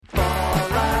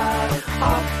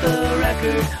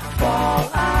record. Fall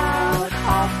out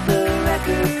off the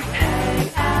record. Hang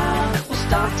out, we'll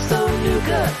stalk some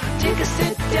nougat. Take a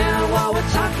sit down while we're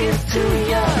talking to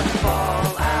ya.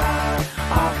 Fall out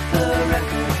off the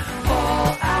record.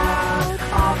 Fall out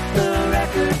off the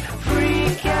record.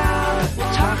 Freak out,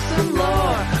 we'll talk some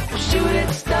lore. We'll shoot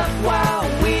at stuff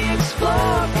while we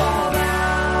explore. Fall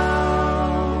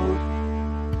out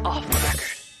off the record.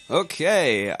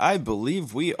 Okay, I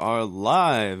believe we are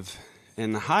live.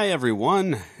 And hi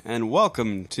everyone, and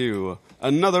welcome to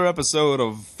another episode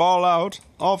of Fallout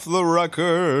Off the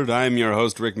Record. I'm your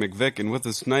host, Rick McVick, and with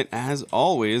us tonight, as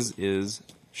always, is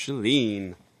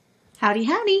Shalene. Howdy,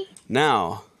 howdy.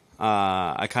 Now,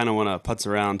 I kind of want to putz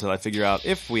around till I figure out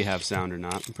if we have sound or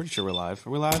not. I'm pretty sure we're live. Are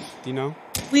we live? Do you know?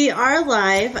 We are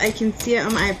live. I can see it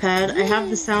on my iPad. I have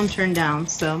the sound turned down,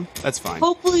 so... That's fine.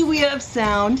 Hopefully we have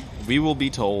sound. We will be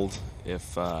told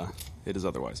if it is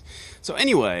otherwise. So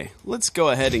anyway, let's go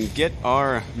ahead and get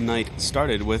our night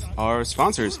started with our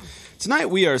sponsors.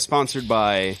 Tonight we are sponsored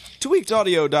by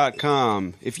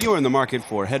tweakedaudio.com. If you are in the market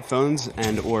for headphones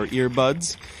and or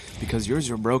earbuds, because yours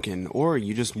are broken, or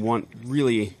you just want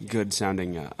really good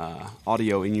sounding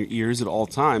audio in your ears at all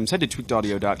times, head to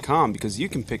tweakedaudio.com because you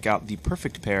can pick out the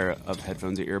perfect pair of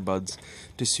headphones or earbuds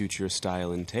to suit your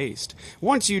style and taste.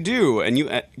 Once you do, and you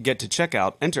get to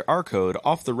checkout, enter our code,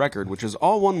 off the record, which is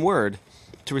all one word,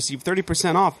 to receive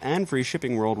 30% off and free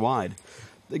shipping worldwide.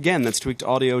 Again, that's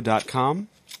tweakedaudio.com.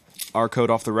 Our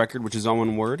code, off the record, which is all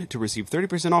one word, to receive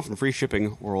 30% off and free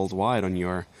shipping worldwide on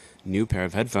your new pair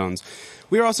of headphones.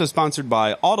 We are also sponsored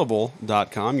by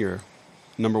audible.com, your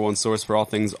number one source for all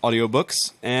things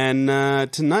audiobooks.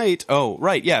 And tonight, so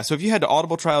if you head to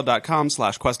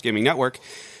audibletrial.com/questgamingnetwork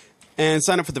and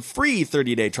sign up for the free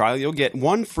 30-day trial, you'll get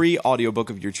one free audiobook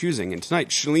of your choosing. And tonight,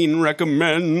 Shalene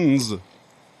recommends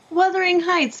Wuthering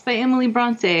Heights by Emily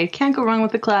Bronte. Can't go wrong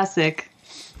with a classic.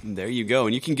 There you go.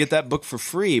 And you can get that book for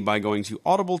free by going to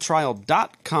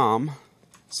audibletrial.com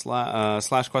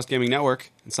 /Quest Gaming Network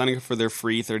and signing up for their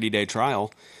free 30-day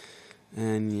trial.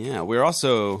 And yeah, we're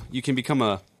also, you can become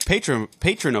a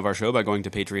patron of our show by going to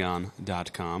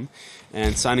patreon.com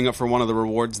and signing up for one of the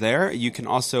rewards there. You can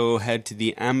also head to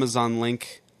the Amazon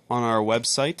link on our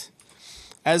website,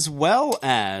 as well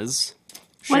as...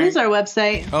 What is our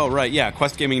website? Oh, right, yeah,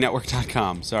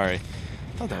 questgamingnetwork.com. Sorry. I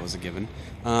thought that was a given.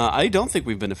 I don't think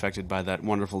we've been affected by that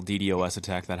wonderful DDoS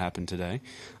attack that happened today.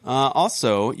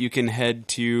 Also, you can head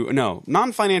to... No,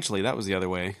 non-financially, that was the other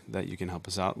way that you can help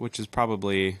us out, which is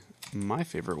probably my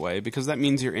favorite way, because that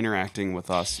means you're interacting with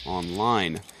us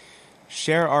online.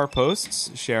 Share our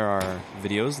posts, share our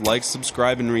videos, like,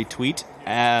 subscribe, and retweet.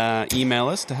 Email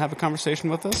us to have a conversation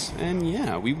with us, and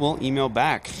yeah, we will email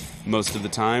back most of the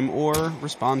time, or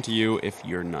respond to you if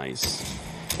you're nice.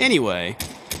 Anyway...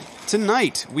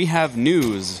 Tonight, we have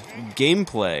news,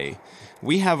 gameplay.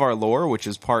 We have our lore, which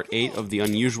is part 8 of the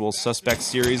Unusual Suspects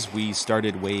series we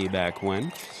started way back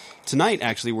when. Tonight,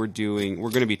 actually, we're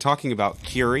going to be talking about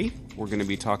Curie. We're going to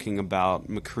be talking about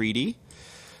MacCready,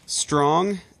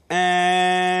 Strong,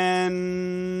 and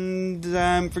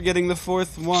I'm forgetting the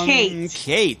fourth one.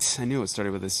 Cait. I knew it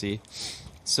started with a C.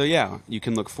 So yeah, you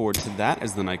can look forward to that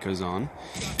as the night goes on.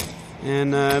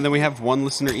 And then we have one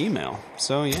listener email.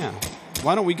 So yeah.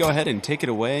 Why don't we go ahead and take it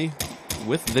away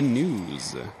with the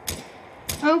news?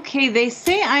 Okay, they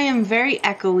say I am very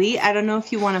echoey. I don't know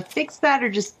if you want to fix that or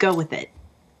just go with it.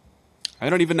 I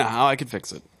don't even know how I could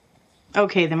fix it.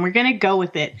 Okay, then we're going to go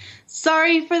with it.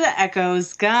 Sorry for the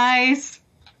echoes, guys.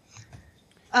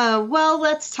 Well,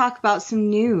 let's talk about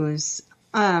some news.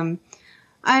 I'm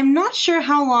not sure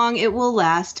how long it will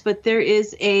last, but there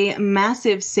is a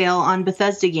massive sale on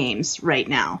Bethesda games right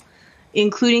now,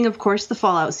 including, of course, the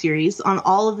Fallout series on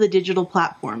all of the digital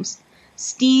platforms.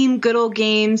 Steam, Good Old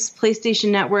Games,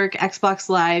 PlayStation Network, Xbox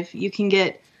Live. You can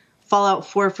get Fallout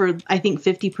 4 for, I think,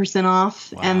 50%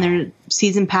 off. Wow. And their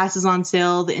season pass is on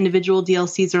sale. The individual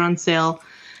DLCs are on sale.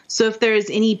 So if there is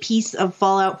any piece of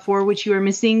Fallout 4 which you are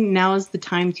missing, now is the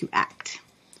time to act.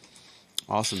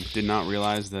 Awesome. Did not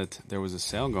realize that there was a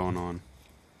sale going on.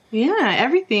 Yeah,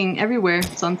 everything, everywhere.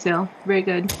 It's on sale. Very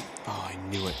good. Oh, I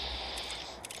knew it.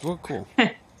 Well, cool.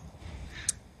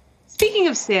 Speaking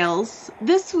of sales,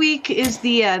 this week is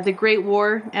the Great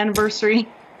War anniversary,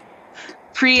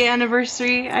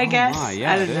 pre-anniversary, I guess.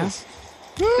 Yeah, I don't know.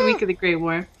 The week of the Great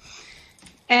War.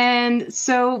 And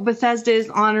so Bethesda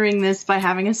is honoring this by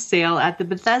having a sale at the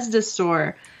Bethesda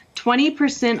store,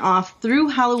 20% off through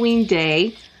Halloween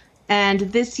Day. And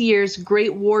this year's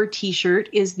Great War t-shirt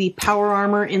is the Power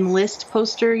Armor Enlist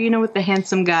poster, you know, with the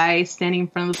handsome guy standing in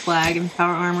front of the flag in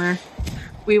power armor.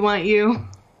 We want you.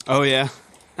 Oh, yeah.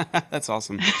 That's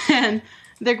awesome. And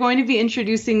they're going to be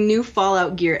introducing new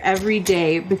Fallout gear every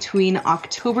day between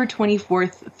October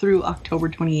 24th through October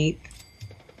 28th.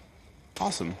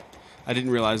 Awesome. I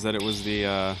didn't realize that it was the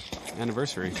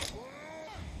anniversary.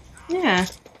 Yeah.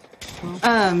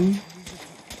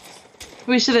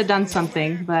 We should have done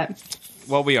something, but...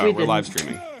 Well, we are. We We're didn't. live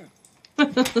streaming.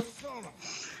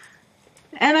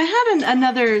 And I had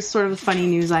another sort of funny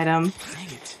news item.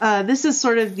 Dang it. This is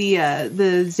sort of the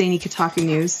zany Kotaku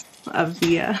news of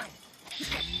the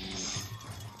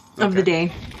Okay. day.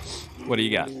 What do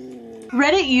you got?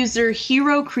 Reddit user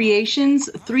Hero Creations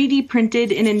 3D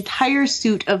printed an entire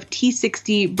suit of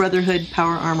T60 Brotherhood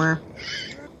power armor,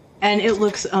 and it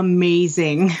looks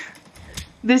amazing.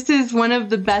 This is one of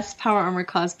the best power armor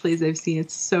cosplays I've seen.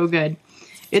 It's so good.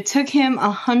 It took him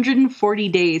 140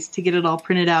 days to get it all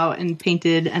printed out and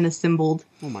painted and assembled.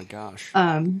 Oh my gosh.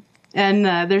 And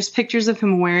there's pictures of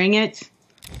him wearing it.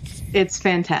 It's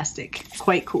fantastic.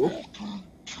 Quite cool.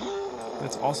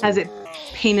 That's awesome. Has it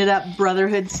painted up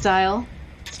Brotherhood style.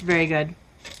 It's very good.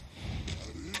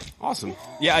 Awesome.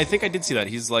 Yeah, I think I did see that.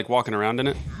 He's like walking around in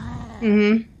it.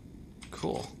 Mm-hmm.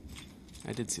 Cool.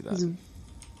 I did see that.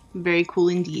 Very cool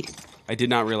indeed. I did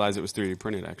not realize it was 3D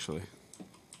printed, actually.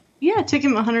 Yeah, it took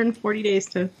him 140 days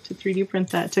to 3D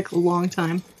print that. It took a long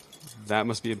time. That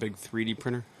must be a big 3D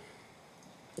printer.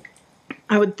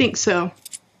 I would think so.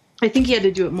 I think he had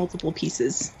to do it multiple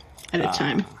pieces at a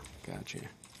time. Gotcha.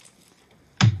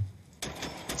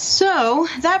 So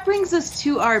that brings us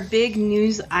to our big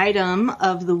news item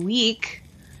of the week.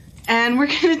 And we're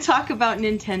going to talk about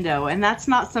Nintendo. And that's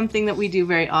not something that we do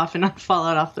very often on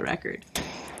Fallout Off the Record.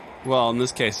 Well, in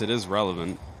this case, it is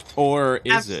relevant. Or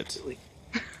is Absolutely.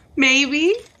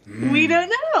 Maybe. We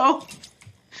don't know.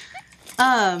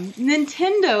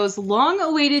 Nintendo's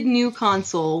long-awaited new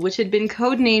console, which had been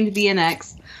codenamed the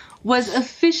NX, was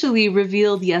officially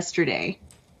revealed yesterday.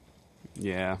 it?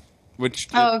 Yeah. Which...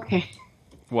 Oh, okay.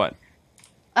 What?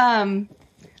 I'm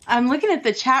looking at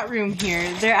the chat room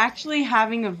here. They're actually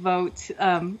having a vote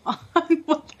on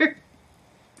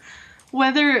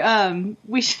whether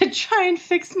we should try and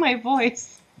fix my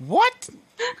voice. What?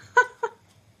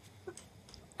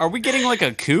 Are we getting like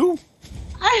a coup?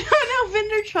 I don't know.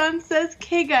 Vindertron says,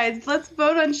 "Okay, guys, let's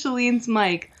vote on Shalene's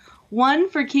mic. 1,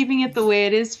 for keeping it the way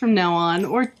it is from now on,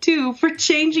 or 2, for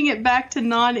changing it back to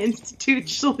non-institute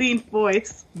Shalene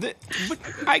voice."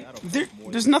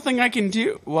 There's nothing I can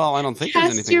do. Well, I don't think there's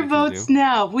Cast anything your I can votes do.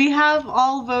 now. We have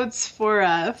all votes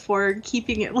for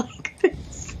keeping it like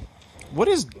this. What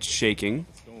is shaking?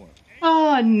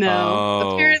 Oh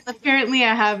no! Oh. Apparently,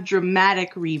 I have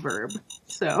dramatic reverb.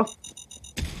 So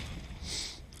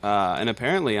And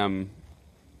apparently I'm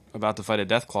about to fight a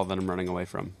death claw that I'm running away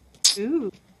from.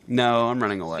 ooh, No, I'm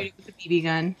running away. with the BB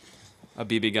gun. A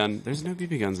BB gun. There's no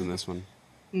BB guns in this one.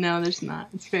 No, there's not.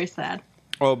 It's very sad.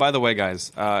 Oh, by the way,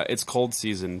 guys, it's cold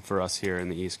season for us here in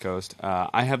the East Coast.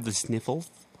 I have the sniffles.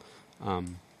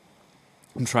 I'm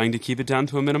trying to keep it down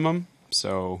to a minimum,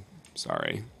 so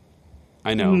sorry.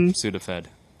 I know, Sudafed.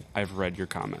 I've read your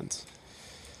comments.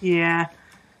 Yeah,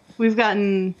 we've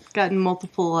gotten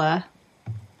multiple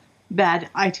bad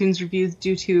iTunes reviews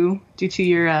due to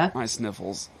your My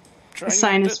sniffles.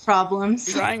 sinus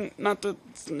problems. Trying not to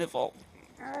sniffle.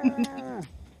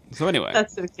 So anyway.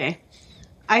 That's okay.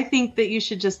 I think that you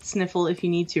should just sniffle if you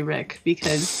need to, Rick,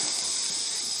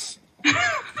 because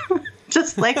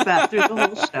just like that through the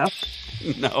whole show.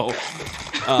 No.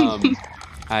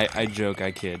 I joke,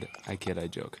 I kid. I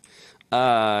joke.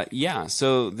 Yeah,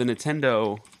 so the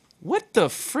Nintendo... What the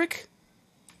frick?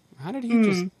 How did he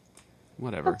just...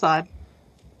 Whatever. That's odd.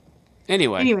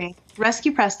 Anyway,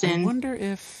 rescue I Preston, wonder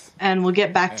if... and we'll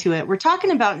get back to it. We're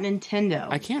talking about Nintendo.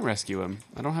 I can't rescue him.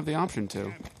 I don't have the option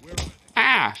to.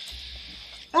 Ah!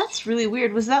 That's really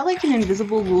weird. Was that like an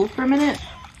invisible ghoul for a minute?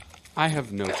 I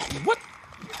have no... What?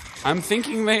 I'm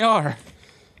thinking they are.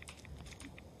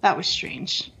 That was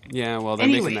strange. Yeah, well, they're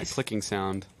making that Anyways. clicking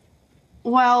sound.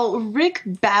 While Rick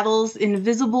battles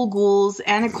invisible ghouls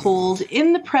and a cold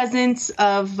in the presence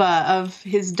of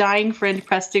his dying friend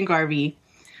Preston Garvey,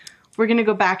 we're going to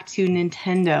go back to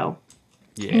Nintendo.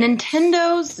 Yeah.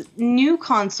 Nintendo's new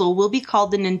console will be called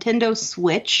the Nintendo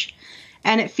Switch,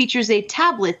 and it features a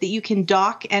tablet that you can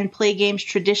dock and play games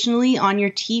traditionally on your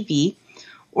TV,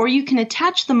 or you can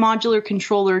attach the modular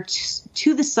controller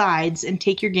to the sides and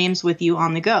take your games with you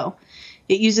on the go.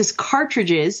 It uses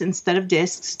cartridges instead of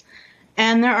discs,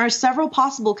 and there are several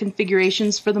possible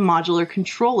configurations for the modular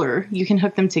controller. You can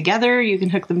hook them together. You can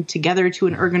hook them together to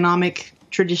an ergonomic,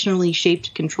 traditionally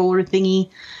shaped controller thingy.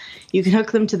 You can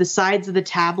hook them to the sides of the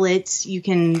tablet. You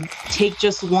can take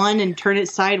just one and turn it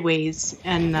sideways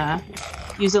and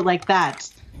use it like that.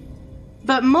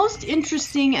 But most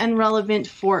interesting and relevant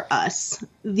for us,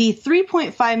 the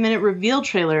 3.5-minute reveal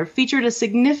trailer featured a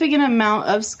significant amount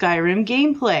of Skyrim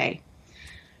gameplay.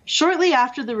 Shortly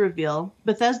after the reveal,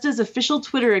 Bethesda's official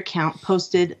Twitter account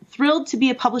posted, "Thrilled to be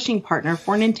a publishing partner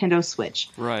for Nintendo Switch.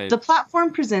 Right. The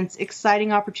platform presents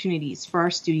exciting opportunities for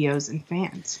our studios and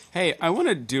fans." Hey, I want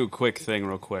to do a quick thing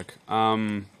real quick.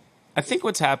 I think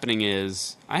what's happening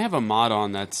is I have a mod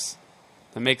on that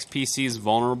makes NPCs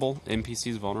vulnerable.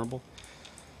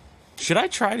 Should I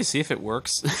try to see if it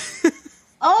works?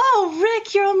 Oh,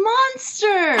 Rick, you're a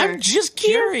monster! I'm just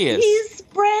curious. He's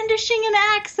brandishing an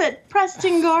axe at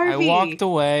Preston Garvey.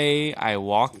 I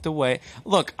walked away.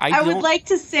 Look, I would like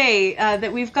to say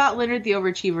that we've got Leonard the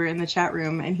Overachiever in the chat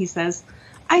room, and he says,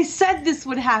 "I said this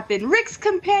would happen. Rick's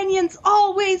companions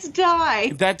always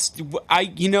die."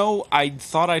 I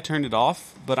thought I turned it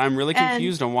off, but I'm really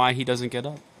confused on why he doesn't get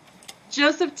up.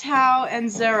 Joseph Tao and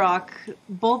Zarok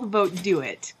both vote do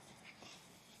it.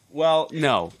 Well,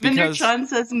 no, because Vindertron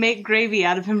says make gravy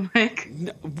out of him, Rick.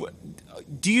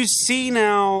 Do you see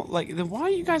now? Like, why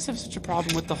do you guys have such a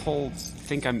problem with the whole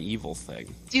 "think I'm evil"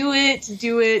 thing? Do it,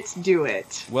 do it, do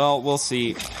it. Well, we'll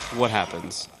see what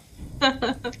happens.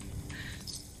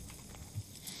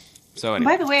 So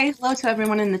anyway. By the way, hello to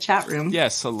everyone in the chat room.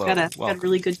 Yes, hello. Got a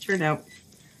really good turnout.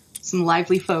 Some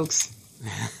lively folks.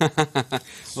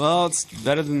 Well, it's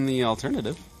better than the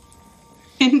alternative.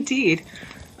 Indeed.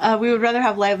 We would rather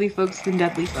have lively folks than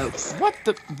deadly folks. What?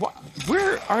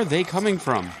 Where are they coming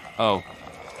from? Oh,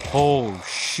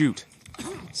 shoot.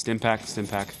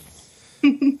 Stimpack.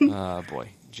 Boy,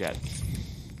 Jet.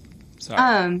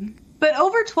 Sorry. But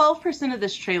over 12% of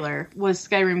this trailer was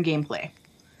Skyrim gameplay.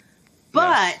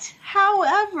 But,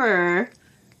 however,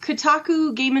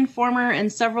 Kotaku, Game Informer,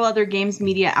 and several other games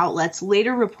media outlets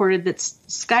later reported that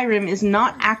Skyrim is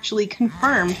not actually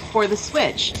confirmed for the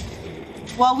Switch.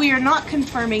 While we are not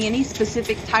confirming any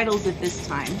specific titles at this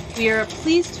time, we are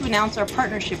pleased to announce our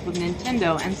partnership with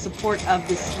Nintendo and support of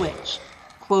the Switch,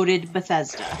 quoted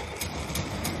Bethesda.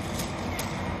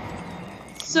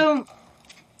 So,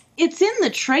 it's in the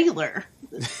trailer,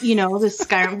 the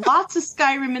Skyrim. Lots of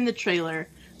Skyrim in the trailer.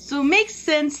 So it makes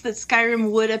sense that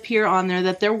Skyrim would appear on there,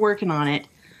 that they're working on it.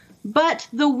 But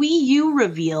the Wii U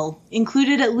reveal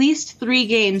included at least 3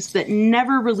 games that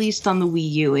never released on the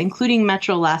Wii U, including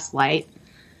Metro Last Light.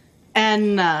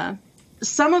 And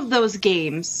some of those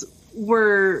games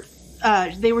were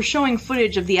showing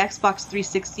footage of the Xbox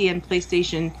 360 and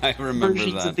PlayStation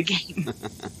versions of the game.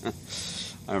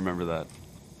 I remember that.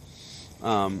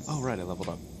 Right, I leveled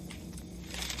up.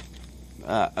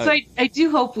 So I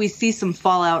do hope we see some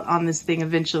fallout on this thing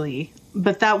eventually,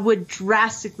 but that would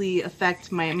drastically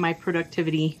affect my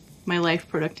productivity, my life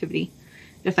productivity,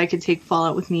 if I could take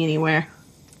Fallout with me anywhere.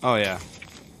 Oh yeah,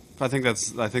 I think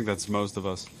that's most of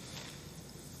us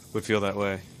would feel that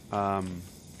way. I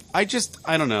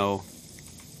don't know.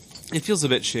 It feels a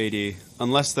bit shady,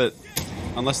 unless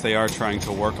they are trying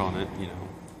to work on it.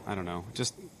 I don't know.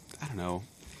 I don't know.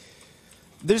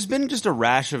 There's been just a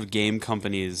rash of game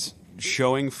companies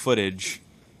showing footage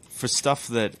for stuff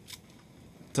that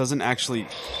doesn't actually,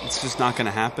 it's just not going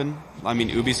to happen. I mean,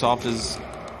 Ubisoft is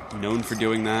known for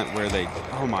doing that, where they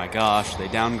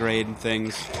downgrade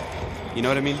things. You know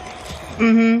what I mean?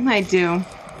 Mm-hmm, I do.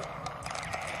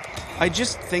 I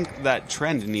just think that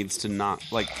trend needs to not,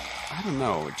 I don't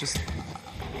know,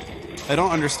 I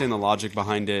don't understand the logic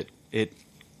behind it. I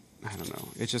don't know,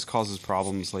 it just causes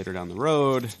problems later down the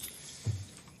road.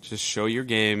 Just show your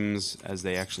games as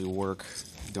they actually work.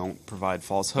 Don't provide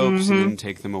false hopes and then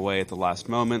take them away at the last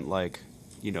moment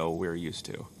we're used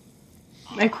to.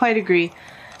 I quite agree.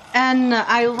 And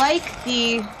I like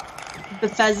the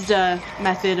Bethesda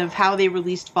method of how they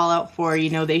released Fallout 4.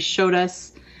 They showed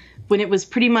us when it was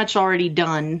pretty much already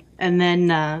done and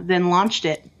then launched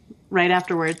it right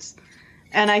afterwards.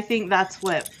 And I think that's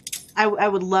what I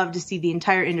would love to see the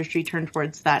entire industry turn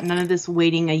towards that. None of this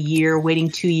waiting a year, waiting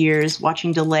 2 years,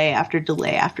 watching delay after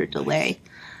delay after delay.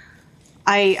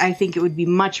 I think it would be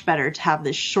much better to have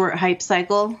this short hype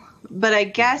cycle. But I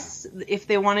guess if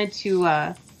they wanted to,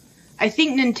 I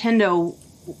think Nintendo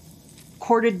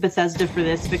courted Bethesda for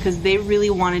this because they really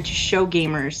wanted to show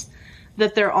gamers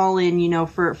that they're all in,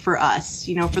 for us,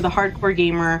 for the hardcore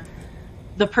gamer,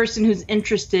 the person who's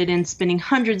interested in spending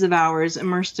hundreds of hours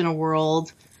immersed in a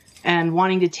world and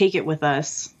wanting to take it with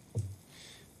us.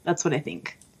 That's what I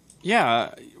think.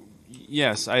 Yeah.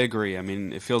 Yes, I agree. I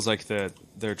mean, it feels like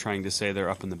they're trying to say they're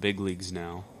up in the big leagues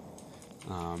now.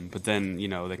 But then,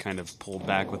 they kind of pulled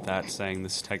back with that, saying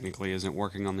this technically isn't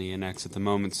working on the NX at the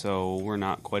moment, so we're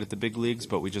not quite at the big leagues,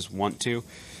 but we just want to.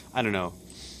 I don't know.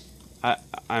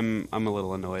 I'm a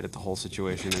little annoyed at the whole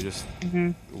situation. I just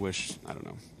wish, I don't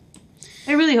know.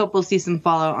 I really hope we'll see some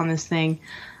fallout on this thing.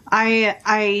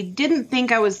 I didn't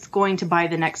think I was going to buy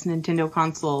the next Nintendo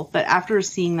console, but after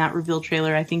seeing that reveal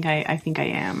trailer, I think I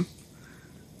am.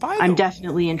 I'm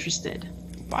definitely interested.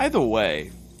 By the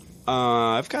way,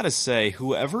 I've got to say,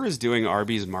 whoever is doing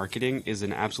Arby's marketing is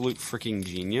an absolute freaking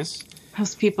genius.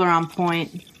 Those people are on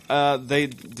point. They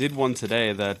did one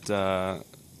today that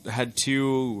had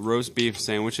 2 roast beef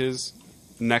sandwiches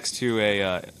next to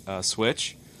a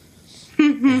Switch.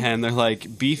 And they're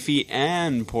like, beefy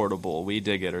and portable, we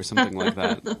dig it, or something like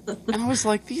that. And I was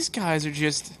like, these guys are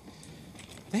just...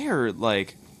 They're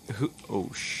like...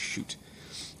 Oh, shoot.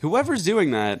 Whoever's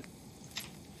doing that...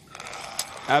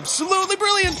 Absolutely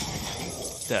brilliant!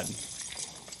 Dead.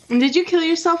 And did you kill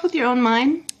yourself with your own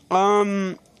mine?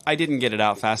 I didn't get it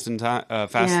out fast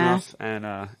enough,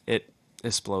 and it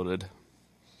exploded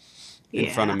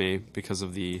in front of me because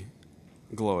of the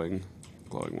glowing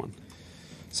one.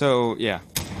 So, yeah,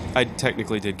 I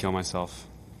technically did kill myself.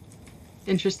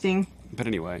 Interesting. But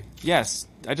anyway, yes,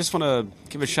 I just want to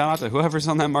give a shout out to whoever's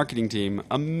on that marketing team.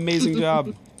 Amazing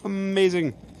job.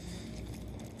 Amazing.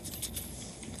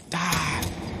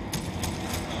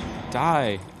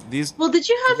 Die. Well, did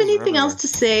you have anything else to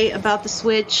say about the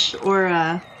Switch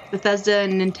or Bethesda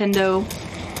and Nintendo?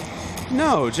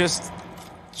 No, just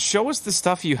show us the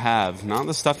stuff you have, not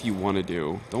the stuff you want to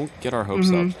do. Don't get our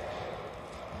hopes up.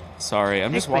 Sorry,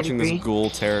 I'm just watching this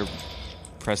ghoul tear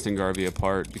Preston Garvey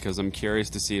apart because I'm curious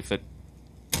to see if it...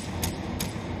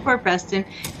 Poor Preston.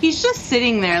 He's just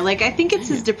sitting there. Like, I think it's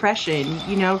his depression,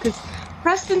 you know, because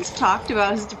Preston's talked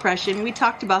about his depression. We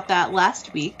talked about that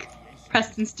last week.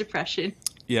 Preston's depression.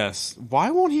 Yes.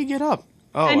 Why won't he get up?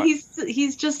 Oh, and he's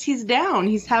down.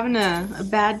 He's having a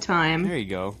bad time. There you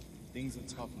go. Things are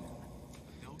tough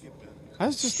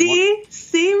now.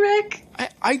 See, Rick?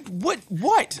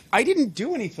 What? I didn't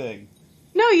do anything.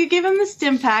 No, you give him the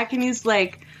stim pack, and he's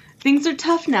like, things are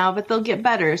tough now, but they'll get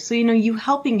better. So, you know, you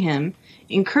helping him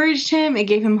encouraged him, it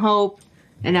gave him hope,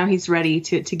 and now he's ready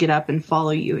to get up and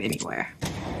follow you anywhere.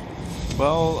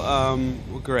 Well,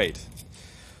 great.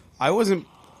 I wasn't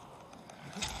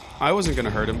going to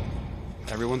hurt him.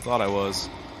 Everyone thought I was.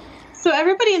 So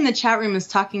everybody in the chat room is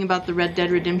talking about the Red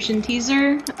Dead Redemption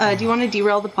teaser. Do you want to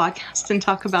derail the podcast and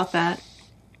talk about that?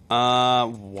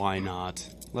 Why not?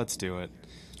 Let's do it.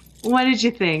 What did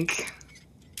you think?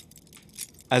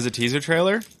 As a teaser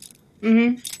trailer?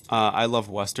 Mm-hmm. I love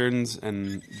Westerns,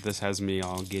 and this has me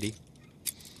all giddy.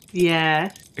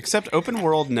 Yeah. Except open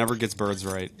world never gets birds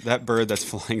right. That bird that's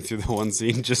flying through the one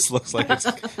scene just looks like it's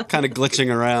kind of glitching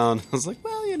around. I was like,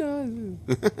 well, you know.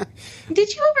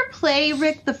 Did you ever play,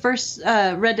 Rick, the first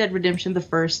Red Dead Redemption, the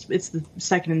first? It's the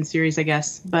second in the series, I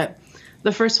guess. But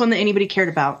the first one that anybody cared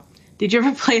about. Did you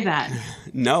ever play that?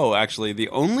 No, actually. The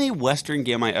only Western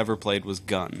game I ever played was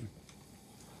Gun.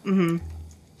 Mm-hmm.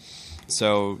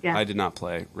 So yeah. I did not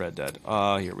play Red Dead.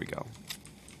 Here we go.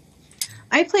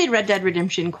 I played Red Dead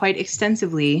Redemption quite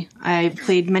extensively. I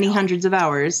played many hundreds of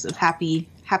hours of happy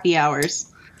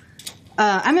hours.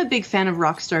 I'm a big fan of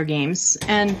Rockstar games,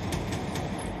 and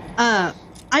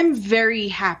I'm very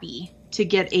happy to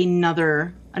get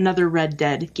another Red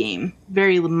Dead game.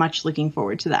 Very much looking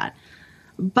forward to that.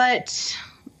 But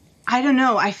I don't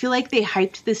know. I feel like they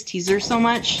hyped this teaser so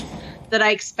much that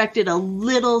I expected a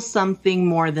little something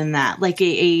more than that, like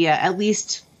a at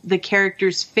least the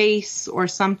character's face or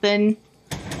something.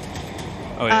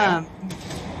 Oh, yeah.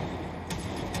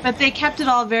 But they kept it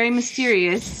all very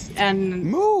mysterious and...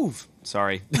 Move!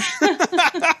 Sorry.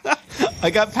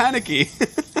 I got panicky.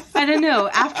 I don't know.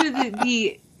 After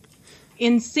the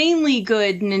insanely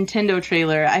good Nintendo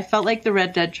trailer, I felt like the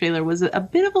Red Dead trailer was a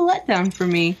bit of a letdown for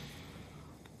me.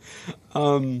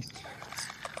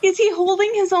 Is he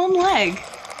holding his own leg?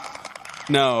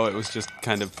 No, it was just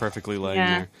kind of perfectly laying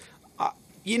there.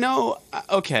 You know,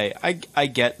 okay, I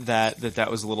get that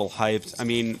was a little hyped. I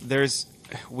mean,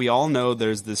 we all know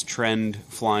there's this trend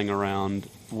flying around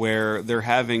where they're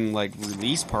having like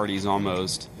release parties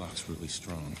almost. Locks really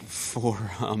strong for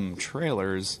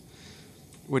trailers,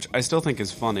 which I still think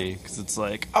is funny because it's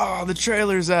like, oh, the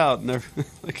trailer's out, and they're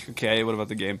like, okay, what about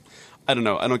the game? I don't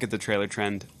know. I don't get the trailer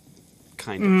trend.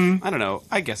 Kind of. I don't know.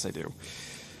 I guess I do.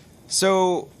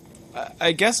 So,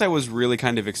 I guess I was really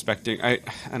kind of expecting. I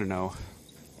don't know.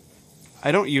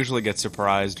 I don't usually get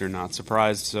surprised or not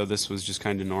surprised, so this was just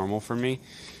kind of normal for me.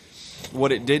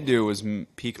 What it did do was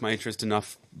pique my interest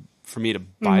enough for me to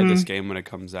buy this game when it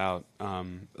comes out.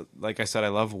 Like I said, I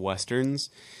love Westerns.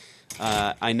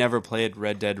 I never played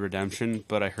Red Dead Redemption,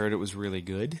 but I heard it was really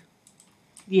good.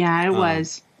 Yeah, it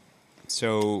was.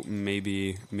 So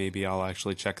maybe I'll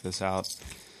actually check this out.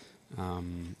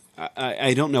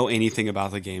 I don't know anything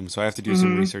about the game, so I have to do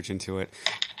some research into it.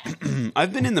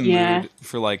 I've been in the mood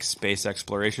for like space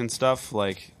exploration stuff,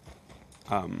 like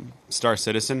Star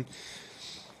Citizen.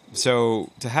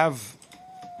 So to have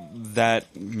that,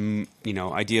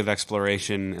 idea of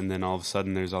exploration, and then all of a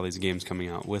sudden there's all these games coming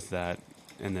out with that,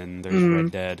 and then there's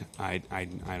Red Dead. I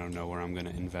don't know where I'm going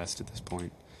to invest at this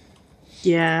point.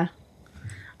 Yeah.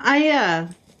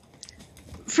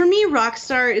 For me,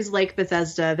 Rockstar is like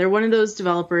Bethesda. They're one of those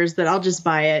developers that I'll just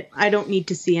buy it. I don't need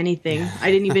to see anything. I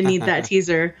didn't even need that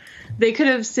teaser. They could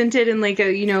have sent it in like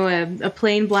a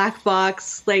plain black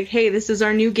box, like, hey, this is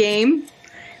our new game.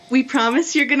 We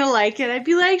promise you're gonna like it. I'd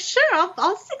be like, sure,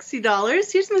 I'll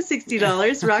 $60. Here's my $60,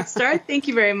 Rockstar. Thank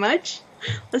you very much.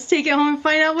 Let's take it home and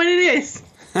find out what it is.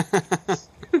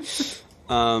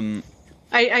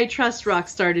 I trust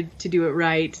Rockstar to do it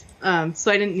right,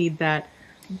 so I didn't need that.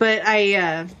 But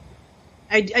I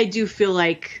do feel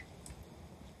like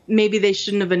maybe they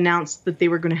shouldn't have announced that they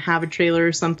were going to have a trailer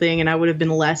or something, and I would have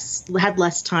been had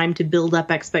less time to build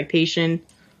up expectation.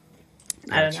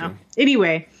 I don't know.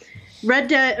 Anyway, Red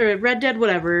Dead,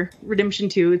 whatever, Redemption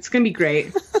 2. It's going to be great.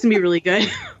 It's going to be really good.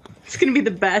 It's going to be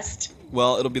the best.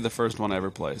 Well, it'll be the first one I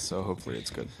ever play, so hopefully it's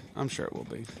good. I'm sure it will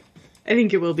be. I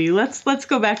think it will be. Let's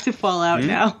go back to Fallout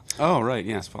now. Oh, right.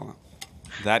 Yes, Fallout.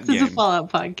 This is a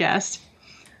Fallout podcast.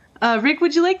 Rick,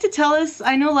 would you like to tell us,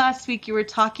 I know last week you were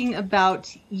talking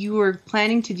about you were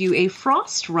planning to do a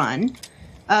Frost run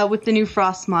with the new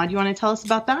Frost mod. You want to tell us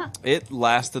about that? It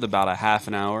lasted about a half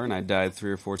an hour, and I died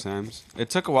 3 or 4 times. It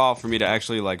took a while for me to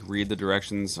actually read the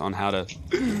directions on how to...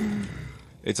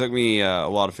 It took me a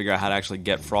while to figure out how to actually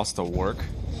get Frost to work.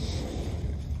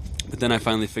 But then I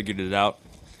finally figured it out,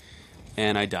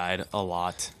 and I died a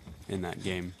lot in that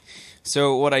game.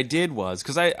 So what I did was,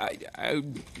 because I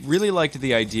really liked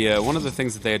the idea, one of the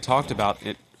things that they had talked about,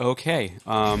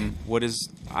 I'm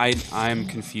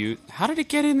confused. How did it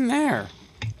get in there?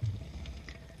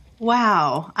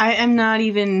 Wow, I am not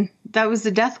even, that was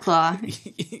the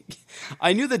Deathclaw.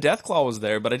 I knew the Deathclaw was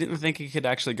there, but I didn't think it could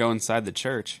actually go inside the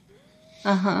church.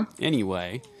 Uh-huh.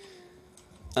 Anyway,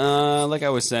 like I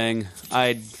was saying,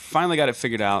 I finally got it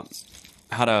figured out,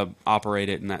 how to operate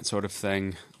it and that sort of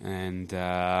thing. And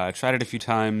I tried it a few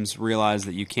times, realized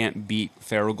that you can't beat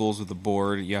feral ghouls with a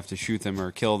board. You have to shoot them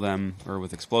or kill them or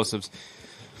with explosives.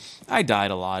 I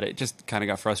died a lot. It just kind of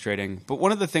got frustrating. But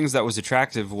one of the things that was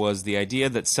attractive was the idea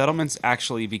that settlements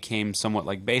actually became somewhat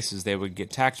like bases. They would get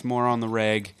attacked more on the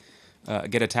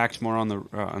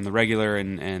regular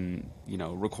and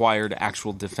required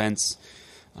actual defense.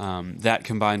 That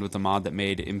combined with the mod that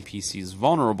made NPCs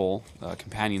vulnerable,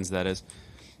 companions that is,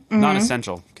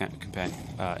 non-essential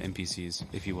NPCs,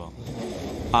 if you will.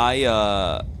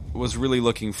 I was really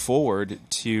looking forward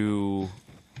to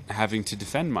having to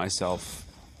defend myself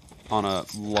on a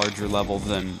larger level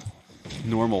than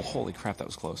normal. Holy crap, that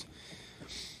was close.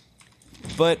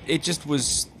 But it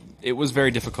was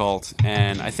very difficult,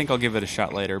 and I think I'll give it a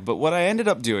shot later. But what I ended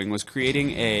up doing was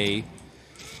creating a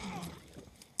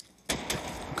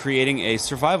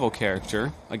survival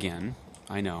character. Again,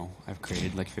 I know, I've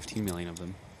created like 15 million of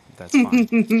them. That's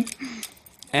fine.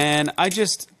 And I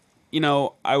just,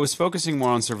 I was focusing more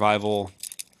on survivability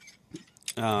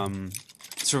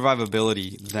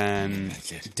than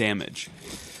damage.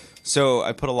 So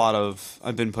I've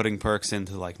been putting perks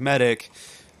into like Medic,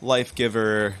 Life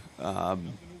Giver,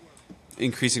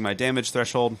 increasing my damage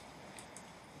threshold.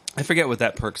 I forget what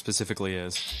that perk specifically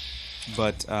is,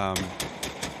 but the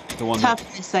one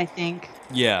toughness, I think.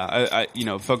 Yeah, I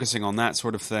focusing on that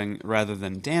sort of thing rather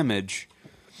than damage.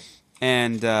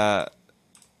 And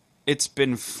it's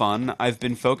been fun. I've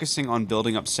been focusing on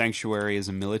building up Sanctuary as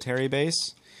a military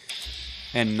base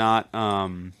and not,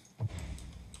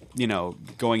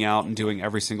 going out and doing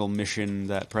every single mission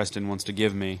that Preston wants to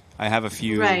give me. I have a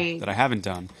few that I haven't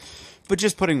done. But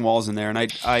just putting walls in there. And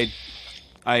I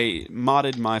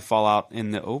modded my Fallout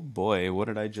in the... Oh, boy, what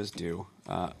did I just do?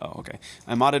 Okay.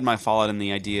 I modded my Fallout in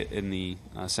the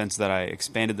sense that I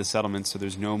expanded the settlements so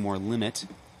there's no more limit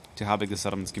to how big the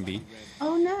settlements can be.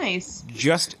 Oh, nice.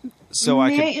 Just so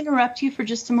May I interrupt you for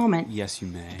just a moment? Yes, you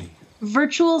may.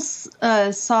 Virtual.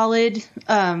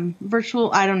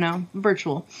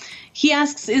 He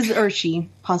asks, is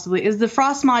the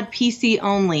Frost mod PC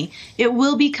only? It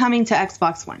will be coming to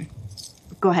Xbox One.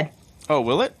 Go ahead. Oh,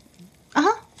 will it?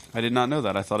 Uh-huh. I did not know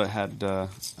that. I thought it had. I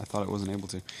thought it wasn't able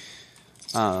to.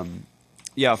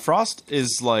 Yeah, Frost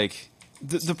is like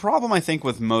the problem. I think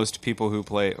with most people who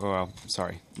play.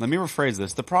 Sorry. Let me rephrase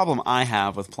this. The problem I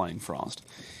have with playing Frost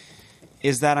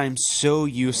is that I'm so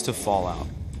used to Fallout.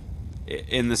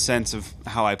 in the sense of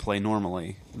how I play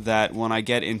normally. That when I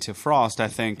get into Frost, I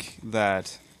think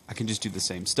that I can just do the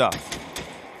same stuff.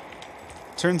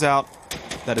 Turns out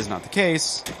that is not the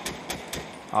case,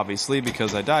 obviously,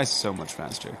 because I die so much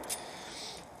faster.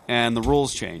 And the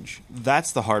rules change.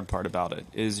 That's the hard part about it,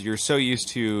 is you're so used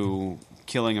to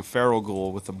killing a feral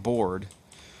ghoul with a board,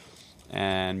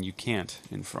 and you can't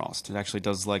in Frost. It actually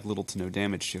does like little to no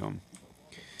damage to him.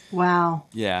 Wow.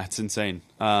 Yeah, it's insane.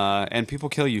 And people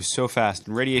kill you so fast,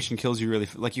 and radiation kills you really...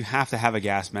 Like, you have to have a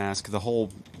gas mask. The whole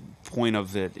point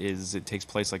of it is it takes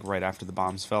place, like, right after the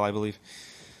bombs fell, I believe.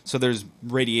 So there's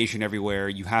radiation everywhere.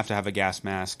 You have to have a gas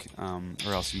mask,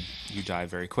 or else you die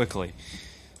very quickly.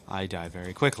 I die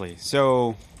very quickly.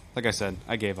 So, like I said,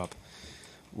 I gave up.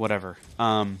 Whatever.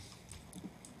 The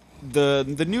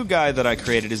new guy that I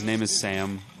created, his name is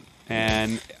Sam,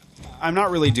 and... I'm not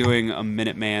really doing a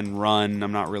Minuteman run.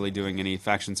 I'm not really doing any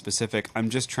faction specific. I'm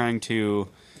just trying to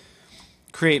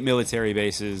create military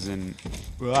bases and...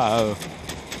 Wow.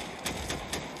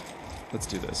 Let's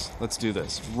do this. Let's do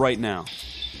this. Right now.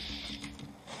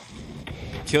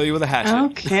 Kill you with a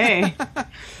hatchet. Okay.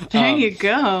 There you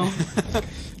go.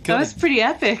 That was pretty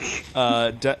epic.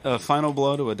 A final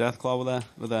blow to a death claw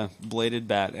with a bladed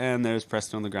bat. And there's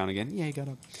Preston on the ground again. Yeah, he got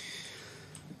up.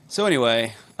 So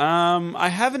anyway, I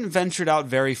haven't ventured out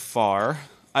very far.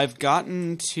 I've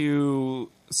gotten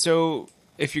to... So,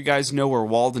 if you guys know where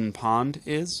Walden Pond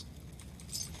is,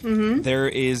 there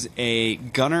is a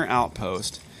gunner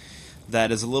outpost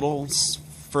that is a little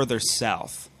further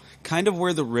south. Kind of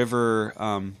where the river...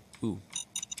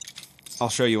 I'll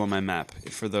show you on my map,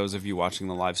 for those of you watching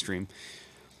the live stream.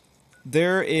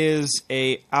 There is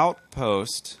a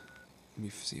outpost... Let me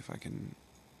see if I can...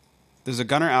 There's a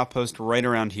gunner outpost right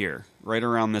around here, right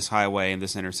around this highway and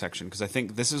this intersection, because I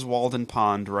think this is Walden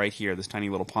Pond right here, this tiny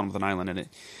little pond with an island in it,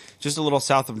 just a little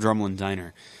south of Drumlin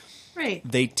Diner. Right.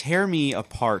 They tear me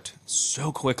apart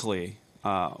so quickly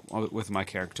with my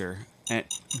character. And,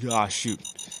 shoot.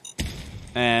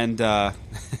 And,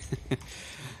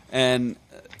 and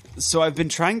so I've been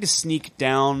trying to sneak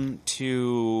down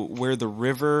to where the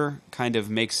river kind of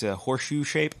makes a horseshoe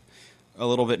shape, a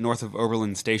little bit north of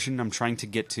Oberlin Station. I'm trying to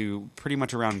get to pretty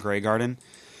much around Grey Garden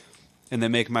and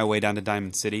then make my way down to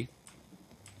Diamond City.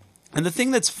 And the thing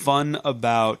that's fun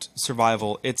about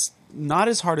survival, it's not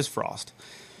as hard as Frost.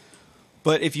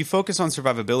 But if you focus on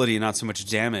survivability and not so much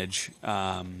damage,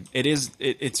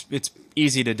 it's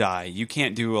easy to die. You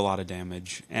can't do a lot of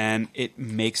damage, and it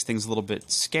makes things a little bit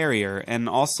scarier. And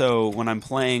also, when I'm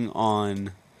playing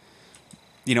on,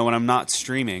 when I'm not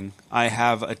streaming, I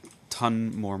have a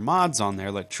ton more mods on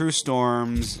there, like True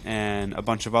Storms and a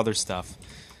bunch of other stuff.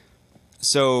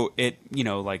 So it,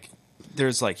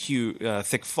 there's like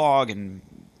thick fog and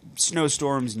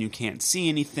snowstorms, and you can't see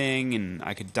anything, and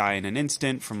I could die in an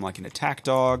instant from like an attack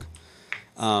dog.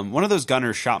 One of those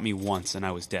gunners shot me once, and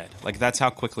I was dead. Like, that's how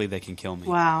quickly they can kill me.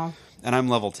 Wow. And I'm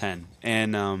level 10,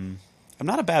 and I'm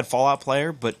not a bad Fallout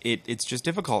player, but it's just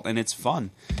difficult, and it's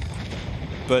fun.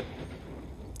 But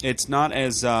it's not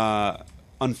as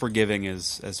unforgiving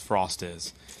as Frost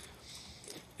is.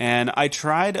 And I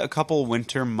tried a couple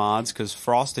winter mods, because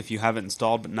Frost, if you have it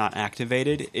installed but not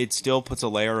activated, it still puts a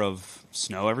layer of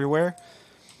snow everywhere.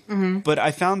 Mm-hmm. But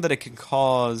I found that it can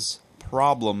cause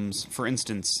problems. For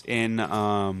instance, in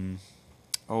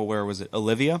where was it?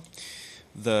 Olivia,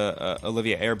 the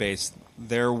Olivia Air Base.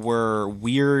 There were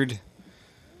weird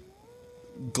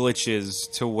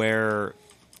glitches to where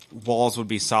walls would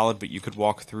be solid, but you could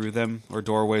walk through them, or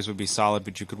doorways would be solid,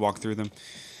 but you could walk through them.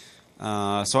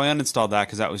 So I uninstalled that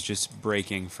because that was just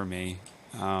breaking for me.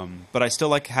 But I still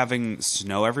like having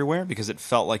snow everywhere because it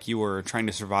felt like you were trying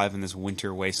to survive in this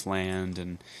winter wasteland,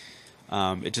 and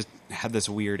it just had this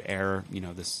weird air,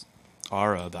 this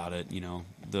aura about it,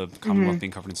 the Commonwealth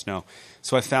being covered in snow.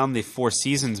 So I found the Four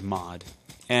Seasons mod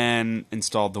and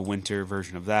installed the winter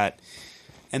version of that.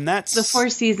 And that's the Four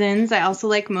Seasons. I also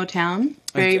like Motown.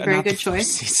 Very good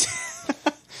choice.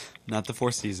 Not the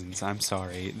Four Seasons. I'm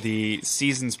sorry. The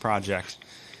Seasons Project.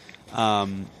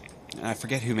 I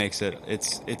forget who makes it.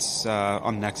 It's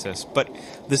on Nexus. But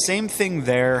the same thing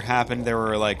there happened. There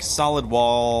were like solid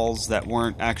walls that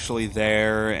weren't actually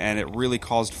there, and it really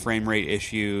caused frame rate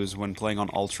issues when playing on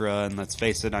Ultra. And let's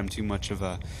face it, I'm too much of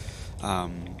a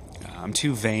I'm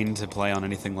too vain to play on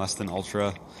anything less than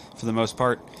Ultra for the most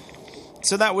part.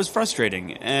 So that was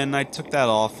frustrating, and I took that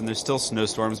off, and there's still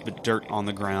snowstorms, but dirt on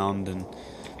the ground, and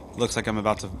it looks like I'm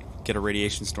about to get a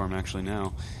radiation storm actually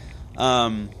now.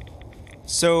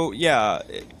 So yeah,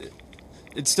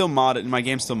 it's still modded, my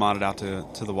game's still modded out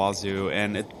to the wazoo,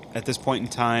 and at this point in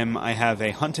time, I have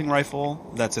a hunting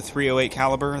rifle that's a .308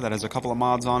 caliber that has a couple of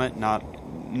mods on it, not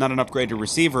an upgraded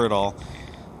receiver at all.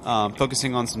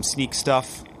 Focusing on some sneak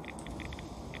stuff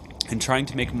and trying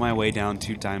to make my way down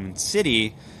to Diamond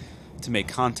City to make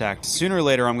contact. Sooner or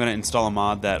later, I'm going to install a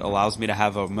mod that allows me to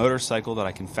have a motorcycle that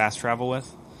I can fast travel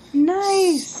with.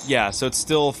 Nice! Yeah, so it's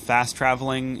still fast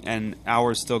traveling and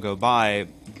hours still go by,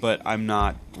 but I'm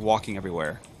not walking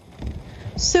everywhere.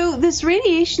 So this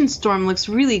radiation storm looks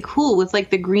really cool with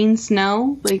like the green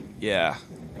snow. Yeah.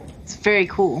 It's very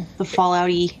cool. The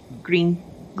fallout-y green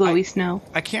glowy snow.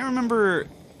 I can't remember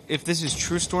if this is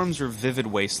True Storms or Vivid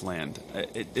Wasteland.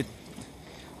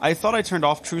 I thought I turned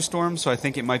off True Storms, so I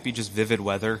think it might be just Vivid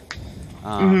Weather.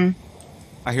 I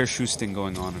hear shoosting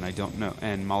going on, and I don't know,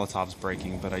 and Molotov's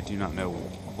breaking, but I do not know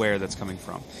where that's coming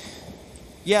from.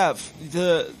 Yeah,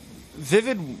 the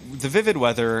Vivid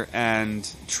Weather and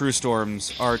True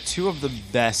Storms are two of the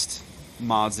best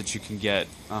mods that you can get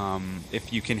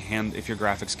if your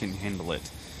graphics can handle it,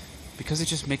 because it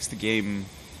just makes the game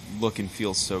look and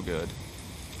feel so good.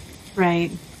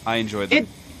 Right. I enjoy them.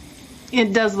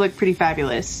 It does look pretty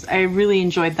fabulous. I really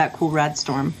enjoyed that cool rad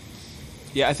storm.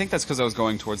 Yeah, I think that's because I was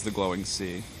going towards the glowing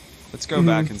sea. Let's go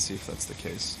back and see if that's the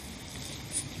case.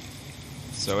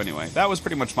 So anyway, that was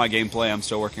pretty much my gameplay. I'm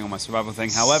still working on my survival thing.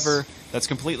 However, that's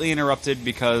completely interrupted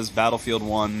because Battlefield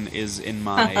 1 is in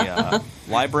my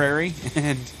library,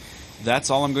 and that's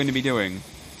all I'm going to be doing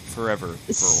forever. For a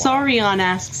while. Sorion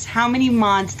asks, how many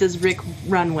mods does Rick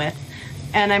run with?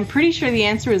 And I'm pretty sure the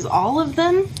answer is all of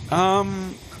them.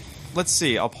 Let's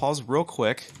see. I'll pause real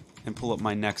quick and pull up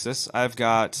my Nexus. I've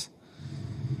got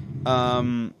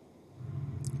at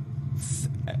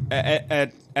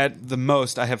the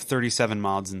most I have 37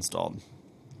 mods installed.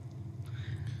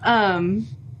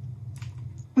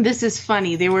 This is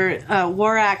funny. They were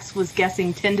Warax was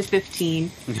guessing 10 to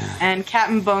 15, and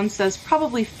Captain Bone says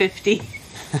probably 50.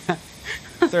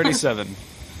 37.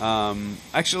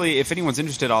 Actually, if anyone's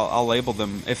interested, I'll label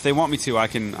them. If they want me to, I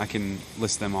can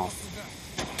list them off.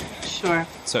 Sure.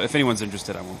 So if anyone's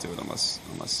interested, I won't do it unless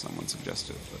someone suggests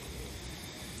it. But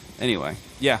anyway,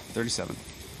 yeah, 37.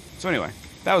 So anyway,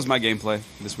 that was my gameplay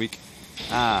this week.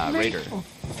 Raider. Cool.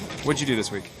 What'd you do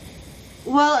this week?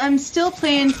 Well, I'm still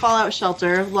playing Fallout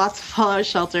Shelter, lots of Fallout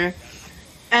Shelter.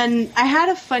 And I had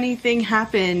a funny thing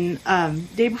happen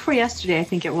day before yesterday, I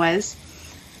think it was.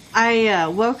 I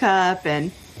woke up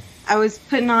and I was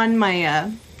putting on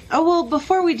my...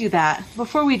 before we do that,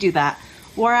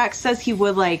 Warax says he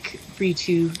would like for you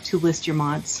to list your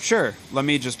mods. Sure. Let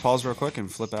me just pause real quick and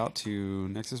flip out to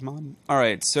Nexus mod. All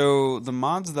right, so the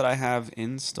mods that I have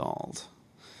installed...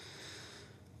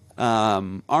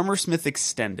 Armorsmith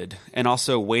Extended, and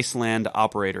also Wasteland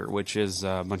Operator, which is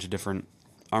a bunch of different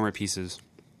armor pieces.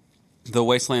 The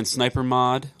Wasteland Sniper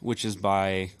mod, which is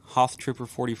by Hoth Trooper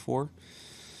 44.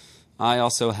 I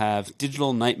also have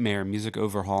Digital Nightmare Music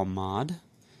Overhaul mod.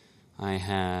 I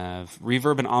have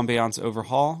Reverb and Ambiance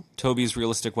Overhaul, Toby's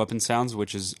Realistic Weapon Sounds,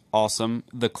 which is awesome.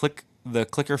 The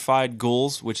Clickerfied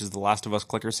Ghouls, which is the Last of Us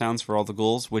clicker sounds for all the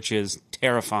ghouls, which is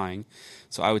terrifying.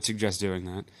 So I would suggest doing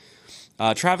that.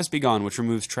 Travis Be Gone, which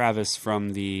removes Travis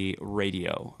from the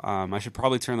radio. I should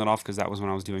probably turn that off because that was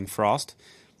when I was doing Frost.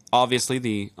 Obviously,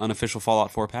 the unofficial Fallout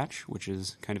 4 patch, which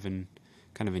is kind of in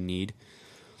need.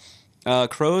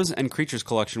 Crows and Creatures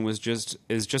collection is just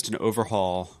an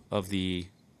overhaul of the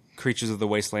Creatures of the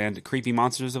Wasteland, Creepy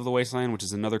Monsters of the Wasteland, which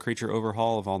is another creature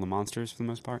overhaul of all the monsters for the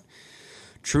most part.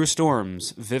 True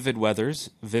Storms, Vivid Weathers,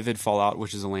 Vivid Fallout,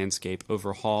 which is a landscape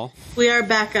overhaul. We are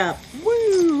back up.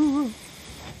 Woo!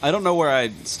 I don't know where I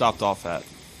stopped off at,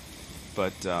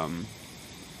 but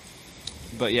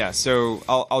yeah. So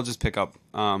I'll just pick up.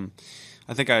 I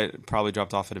think I probably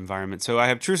dropped off at Environment. So I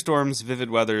have True Storms,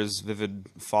 Vivid Weathers, Vivid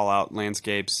Fallout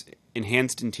landscapes,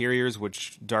 Enhanced Interiors,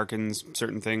 which darkens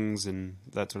certain things and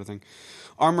that sort of thing.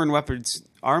 Armor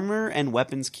and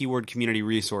Weapons keyword community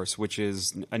resource, which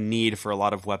is a need for a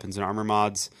lot of weapons and armor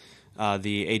mods.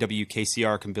 The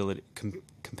AWKCR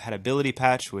compatibility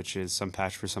patch, which is some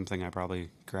patch for something I probably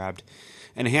grabbed.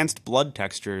 Enhanced blood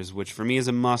textures, which for me is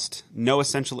a must. No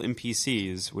essential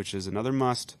NPCs, which is another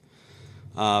must.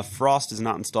 Frost is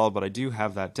not installed, but I do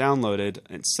have that downloaded.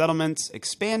 And Settlements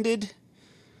expanded.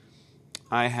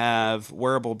 I have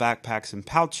wearable backpacks and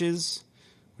pouches,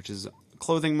 which is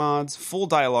clothing mods. Full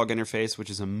dialogue interface, which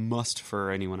is a must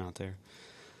for anyone out there.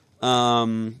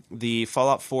 The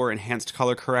Fallout 4 enhanced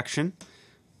color correction,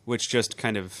 which just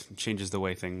kind of changes the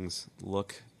way things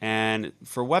look. And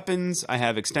for weapons, I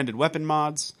have extended weapon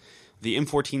mods, the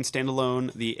M14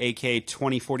 standalone, the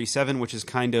AK-2047, which is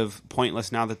kind of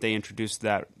pointless now that they introduced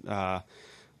that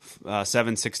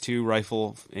 7.62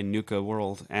 rifle in Nuka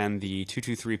World, and the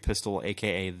 223 pistol,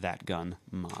 aka That Gun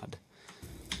mod.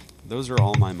 Those are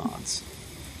all my mods.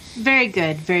 Very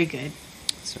good, very good.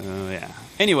 So yeah.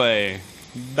 Anyway,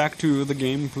 back to the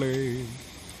gameplay.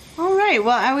 All right.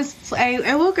 Well,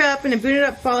 I woke up and I booted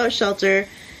up Fallout Shelter,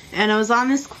 and I was on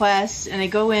this quest, and I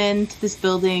go into this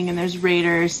building, and there's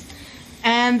raiders,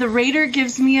 and the raider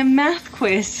gives me a math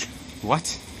quiz.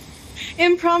 What?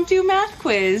 Impromptu math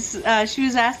quiz. She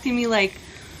was asking me, like,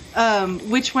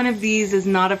 which one of these is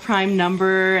not a prime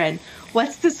number, and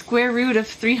what's the square root of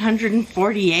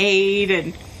 348,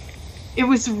 and it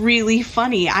was really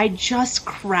funny. I just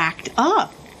cracked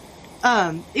up.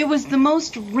 It was the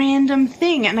most random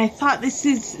thing, and I thought, this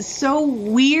is so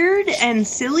weird and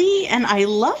silly, and I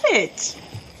love it.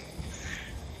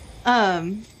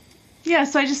 Yeah,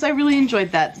 so I really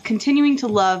enjoyed that. Continuing to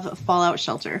love Fallout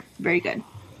Shelter. Very good.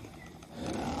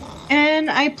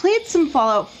 And I played some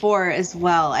Fallout 4 as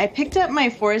well. I picked up my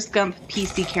Forrest Gump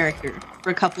PC character for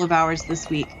a couple of hours this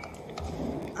week.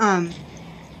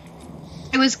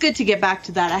 It was good to get back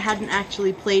to that. I hadn't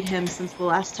actually played him since the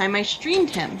last time I streamed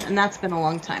him, and that's been a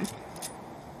long time.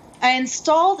 I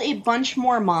installed a bunch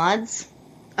more mods,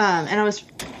 and I was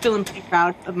feeling pretty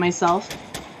proud of myself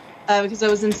because I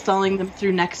was installing them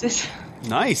through Nexus.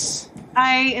 Nice.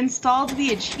 I installed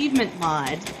the achievement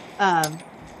mod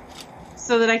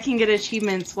so that I can get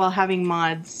achievements while having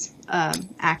mods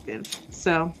active.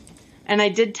 So, and I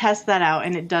did test that out,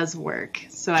 and it does work.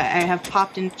 So I have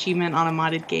popped an achievement on a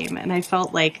modded game, and I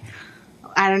felt like,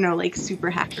 I don't know, like super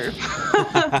hacker.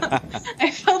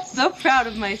 I felt so proud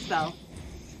of myself.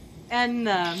 And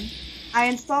I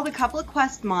installed a couple of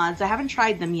quest mods. I haven't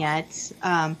tried them yet.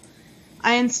 I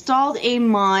installed a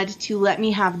mod to let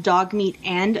me have dog meat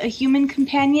and a human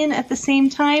companion at the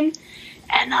same time.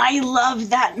 And I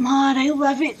love that mod. I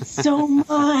love it so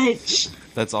much.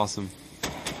 That's awesome.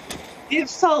 It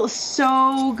felt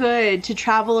so good to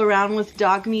travel around with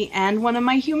Dogmeat and one of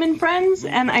my human friends,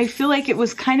 and I feel like it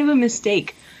was kind of a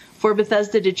mistake for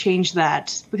Bethesda to change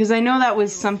that, because I know that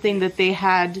was something that they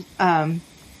had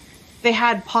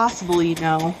possible, you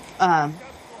know, and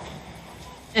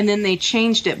then they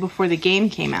changed it before the game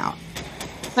came out.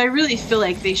 So I really feel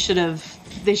like they should have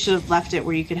left it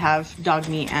where you could have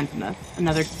Dogmeat and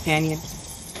another companion.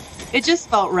 It just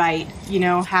felt right, you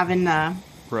know, having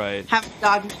right. Have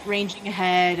dog ranging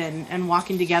ahead and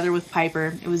walking together with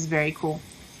Piper. It was very cool.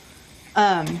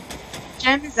 Jen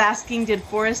is asking, did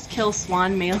Forrest kill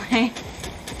Swan melee?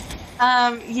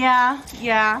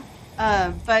 Yeah.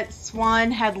 But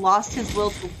Swan had lost his will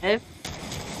to live.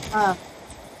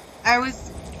 I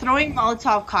was throwing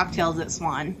Molotov cocktails at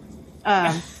Swan.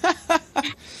 And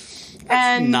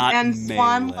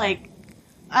Swan, melee. like,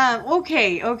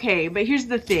 okay, but here's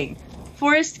the thing.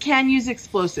 Forrest can use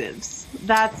explosives.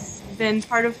 That's been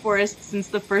part of Forrest since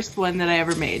the first one that I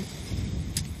ever made.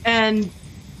 And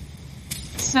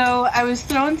so I was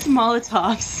throwing some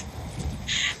Molotovs,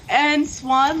 and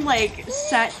Swan, like,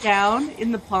 sat down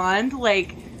in the pond,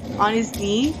 like, on his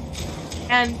knee,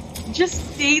 and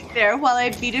just stayed there while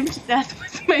I beat him to death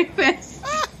with my fist.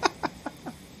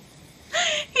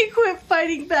 He quit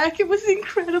fighting back. It was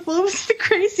incredible. It was the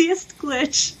craziest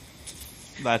glitch.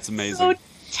 That's amazing. So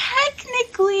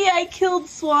technically I killed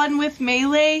Swan with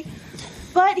melee,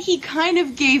 but he kind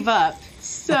of gave up.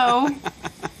 So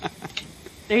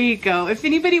there you go. If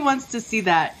anybody wants to see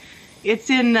that, it's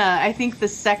in I think the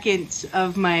second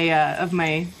of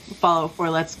my Fallout 4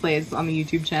 Let's Plays on the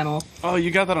YouTube channel. Oh,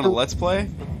 you got that on a Let's Play?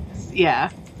 Yeah.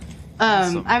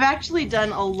 Awesome. I've actually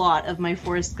done a lot of my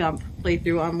Forrest Gump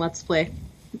playthrough on Let's Play.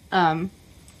 So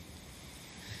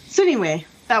anyway,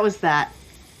 that was that.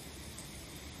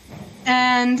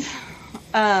 And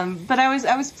but I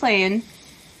was playing.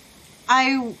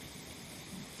 I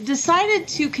decided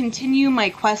to continue my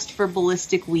quest for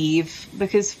Ballistic Weave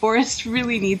because Forrest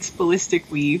really needs Ballistic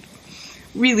Weave.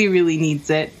 Really, really needs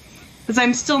it. Because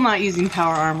I'm still not using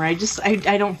power armor. I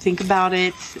don't think about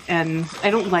it, and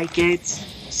I don't like it.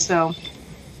 So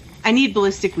I need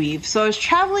Ballistic Weave. So I was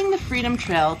traveling the Freedom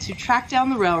Trail to track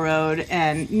down the railroad,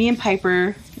 and me and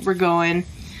Piper were going.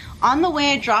 On the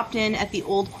way, I dropped in at the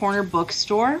Old Corner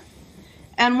bookstore,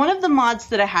 and one of the mods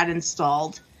that I had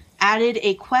installed added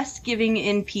a quest-giving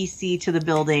NPC to the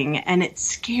building, and it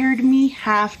scared me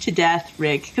half to death,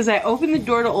 Rick, because I opened the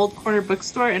door to Old Corner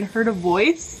bookstore and heard a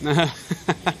voice, and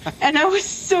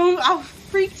it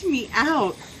freaked me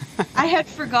out. I had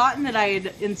forgotten that I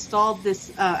had installed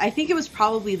this, I think it was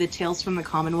probably the Tales from the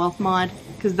Commonwealth mod,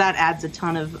 because that adds a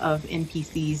ton of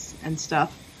NPCs and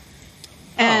stuff.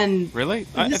 And really?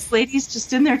 This lady's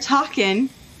just in there talking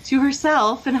to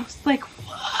herself, and I was like,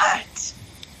 what?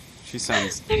 She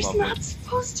sounds There's lovely. not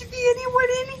supposed to be anyone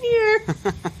in here.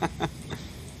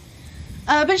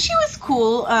 But she was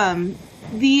cool.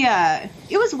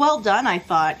 It was well done, I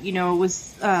thought. You know, it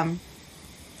was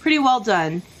pretty well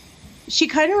done. She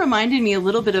kind of reminded me a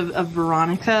little bit of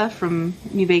Veronica from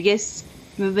New Vegas,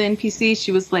 the NPC.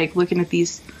 She was like looking at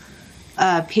these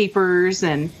papers,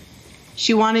 and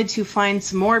she wanted to find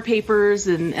some more papers,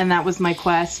 and that was my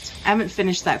quest. I haven't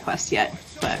finished that quest yet,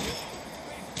 but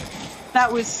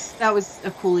that was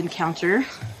a cool encounter.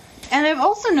 And I've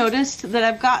also noticed that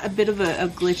I've got a bit of a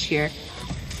glitch here.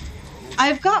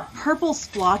 I've got purple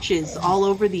splotches all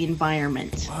over the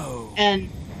environment. Whoa. And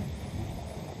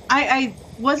I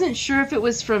wasn't sure if it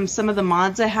was from some of the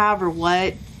mods I have or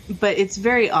what, but it's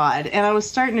very odd. And I was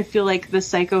starting to feel like the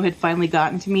psycho had finally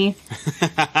gotten to me.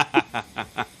 Because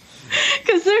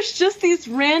there's just these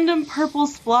random purple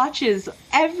splotches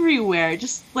everywhere.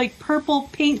 Just like purple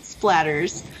paint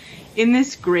splatters. In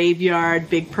this graveyard,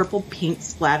 big purple paint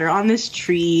splatter. On this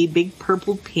tree, big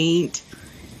purple paint.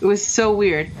 It was so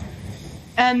weird.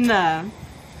 And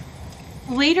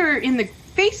later in the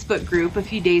Facebook group a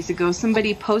few days ago,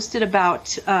 somebody posted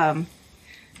about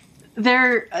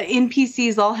their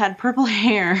NPCs all had purple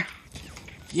hair.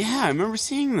 Yeah, I remember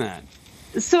seeing that.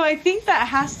 So I think that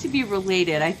has to be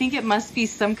related. I think it must be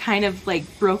some kind of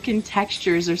like broken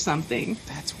textures or something.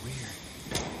 That's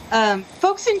weird.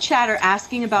 Folks in chat are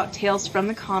asking about Tales from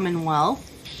the Commonwealth,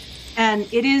 and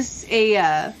it is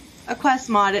a quest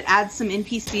mod. It adds some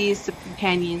NPCs, some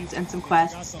companions, and some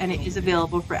quests, and it is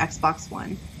available for Xbox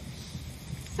One.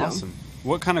 So, Awesome.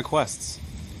 What kind of quests?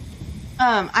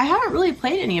 I haven't really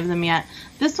played any of them yet.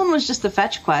 This one was just a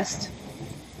fetch quest.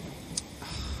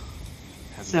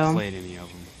 Haven't played any of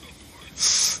them.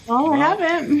 Oh, I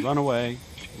haven't. Run away.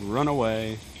 Run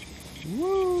away.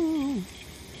 Woo!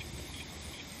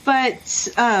 But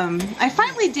I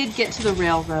finally did get to the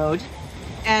railroad,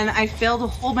 and I failed a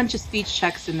whole bunch of speech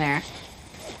checks in there.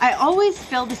 I always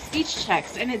fail the speech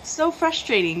checks, and it's so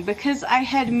frustrating because I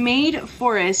had made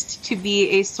Forrest to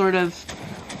be a sort of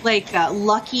like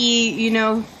lucky, you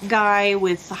know, guy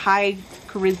with high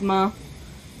charisma,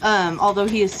 although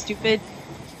he is stupid.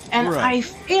 And Right. I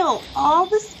fail all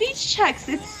the speech checks.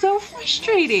 It's so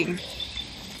frustrating.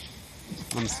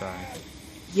 I'm sorry.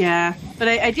 Yeah, but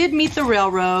I did meet the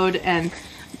railroad and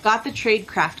got the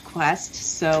tradecraft quest,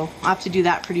 so I'll have to do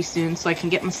that pretty soon so I can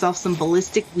get myself some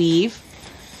ballistic weave.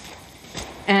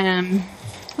 And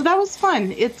well, that was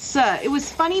fun. It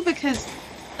was funny because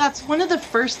that's one of the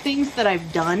first things that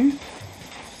I've done.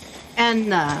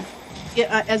 And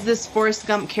as this Forrest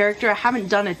Gump character, I haven't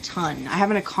done a ton. I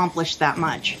haven't accomplished that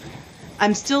much.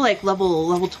 I'm still like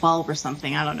level 12 or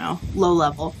something. I don't know, low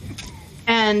level.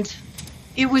 And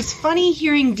it was funny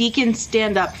hearing Deacon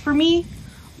stand up for me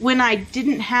when I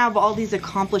didn't have all these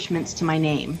accomplishments to my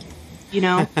name. You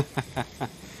know?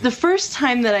 The first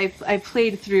time that I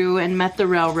played through and met the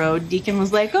railroad, Deacon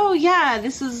was like, oh yeah,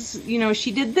 this is, you know,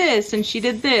 she did this, and she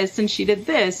did this, and she did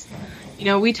this. You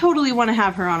know, we totally want to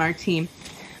have her on our team.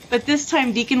 But this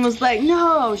time Deacon was like,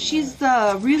 no, she's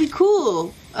really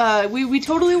cool. We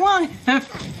totally want him.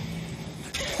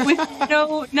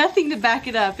 With nothing to back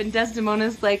it up. And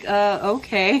Desdemona's like,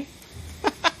 okay.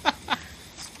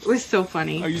 It was so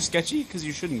funny. Are you sketchy? Because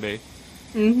you shouldn't be.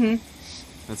 Mm-hmm.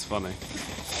 That's funny.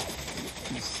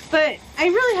 But I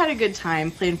really had a good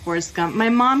time playing Forrest Gump. My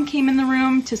mom came in the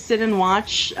room to sit and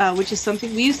watch, which is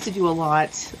something we used to do a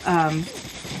lot.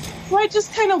 So I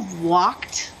just kind of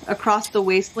walked across the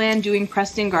wasteland doing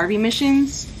Preston Garvey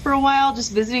missions for a while,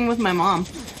 just visiting with my mom.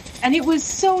 And it was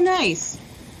so nice.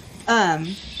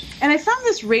 And I found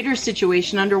this raider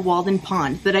situation under Walden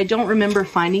Pond that I don't remember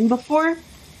finding before.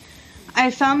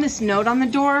 I found this note on the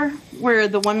door where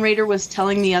the one raider was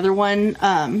telling the other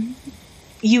one,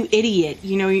 you idiot,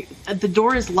 you know, the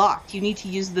door is locked. You need to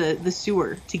use the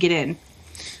sewer to get in.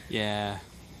 Yeah.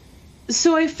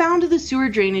 So I found the sewer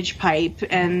drainage pipe,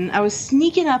 and I was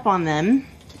sneaking up on them,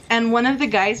 and one of the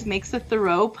guys makes a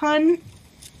Thoreau pun,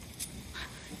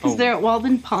 because they're at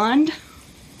Walden Pond.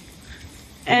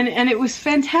 And it was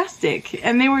fantastic.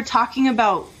 And they were talking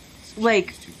about,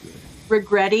 like,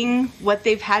 regretting what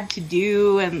they've had to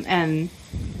do, and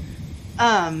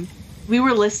we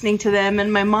were listening to them,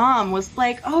 and my mom was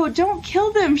like, oh, don't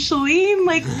kill them, Shalene.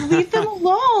 Like, leave them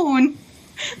alone.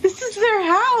 This is their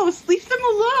house. Leave them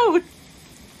alone.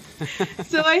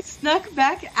 So I snuck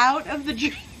back out of the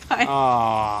drain pipe.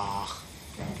 Aww.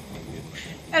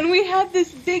 And we had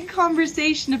this big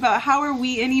conversation about how are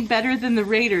we any better than the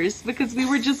Raiders, because we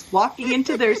were just walking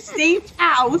into their safe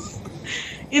house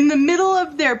in the middle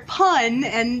of their pun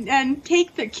and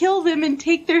kill them and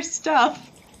take their stuff.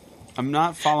 I'm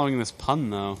not following this pun,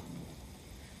 though.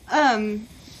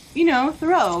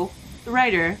 Thoreau, the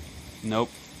writer.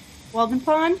 Nope. Walden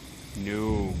Pond?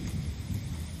 No.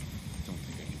 Don't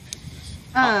think I can pick this.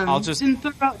 I'll just...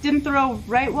 Didn't Thoreau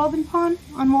write Walden Pond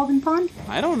on Walden Pond?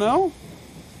 I don't know.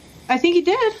 I think he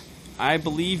did. I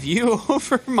believe you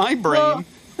over my brain. Well,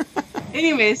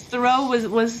 anyways, Thoreau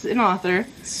was an author.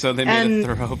 So they made a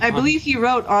Thoreau pond. I believe he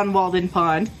wrote on Walden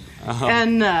Pond. Oh.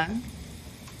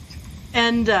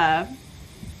 And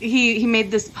he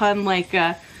made this pun like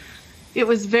it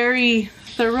was very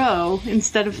thorough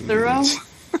instead of thorough.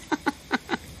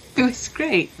 It was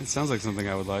great. It sounds like something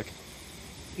I would like.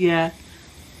 Yeah.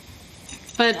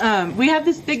 But we had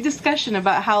this big discussion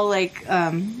about how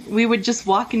we would just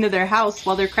walk into their house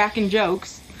while they're cracking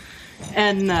jokes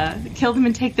and kill them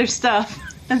and take their stuff,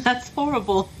 and that's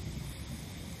horrible.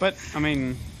 But I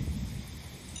mean,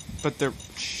 they're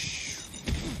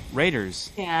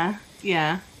raiders. Yeah.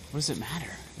 What does it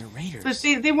matter? They're raiders. But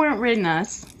they weren't raiding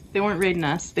us.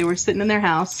 They were sitting in their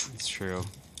house. It's true.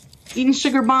 Eating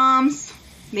sugar bombs,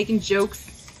 making jokes.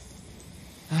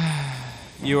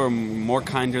 You are more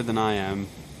kinder than I am.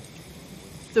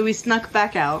 So we snuck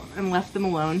back out and left them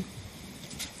alone.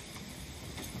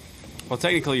 Well,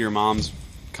 technically your mom's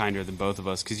kinder than both of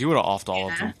us, because you would have offed all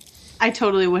of them. I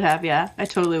totally would have, yeah. I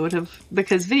totally would have.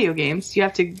 Because video games, you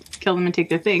have to kill them and take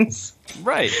their things.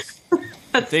 Right.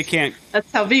 They can't... That's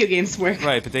how video games work.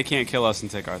 Right, but they can't kill us and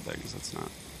take our things. That's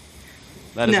not...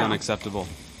 That is No. unacceptable.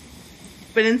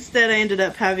 But instead I ended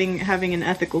up having an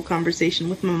ethical conversation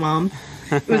with my mom.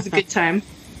 It was a good time.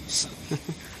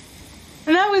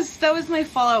 And that was my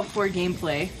Fallout 4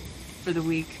 gameplay for the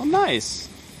week. Well, nice.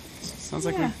 Sounds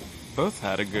like Yeah. we both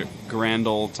had a good, grand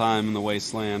old time in the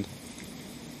wasteland.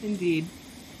 Indeed.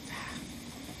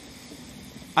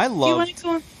 I Do you love... want to go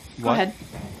on? Go What? ahead.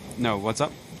 No, what's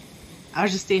up? I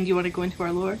was just saying, do you want to go into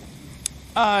our lore?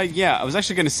 Yeah, I was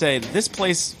actually going to say, this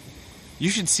place... You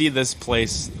should see this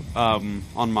place on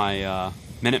my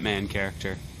Minuteman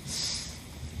character.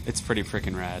 It's pretty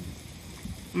freaking rad.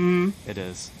 It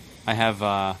is. I have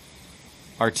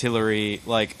artillery,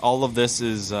 all of this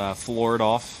is floored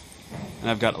off. And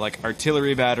I've got,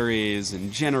 artillery batteries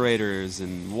and generators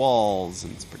and walls,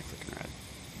 and it's pretty freaking rad.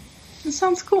 That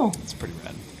sounds cool. It's pretty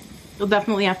rad. You'll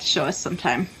definitely have to show us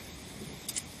sometime.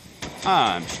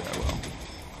 I'm sure I will.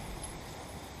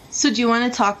 So do you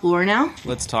want to talk lore now?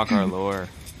 Let's talk our lore.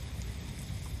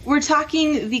 We're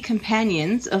talking the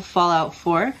companions of Fallout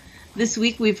 4. This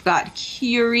week we've got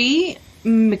Curie,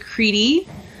 MacCready,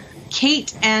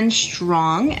 Cait, and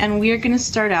Strong, and we are going to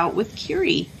start out with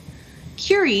Curie.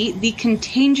 Curie, the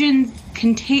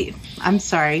I'm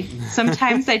sorry.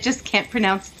 Sometimes I just can't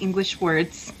pronounce English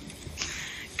words.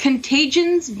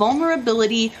 Contagions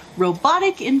Vulnerability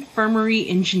Robotic Infirmary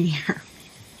Engineer.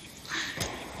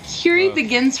 Curie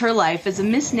begins her life as a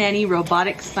Miss Nanny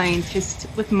robotic scientist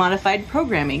with modified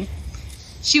programming.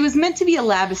 She was meant to be a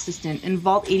lab assistant in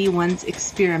Vault 81's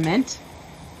experiment,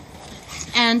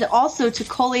 and also to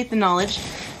collate the knowledge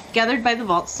gathered by the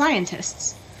Vault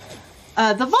scientists.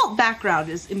 The Vault background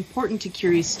is important to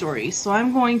Curie's story, so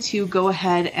I'm going to go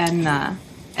ahead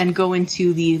and go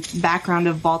into the background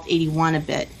of Vault 81 a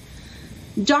bit.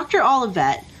 Dr.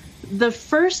 Olivet, the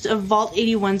first of Vault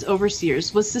 81's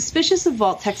overseers, was suspicious of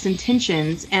Vault-Tech's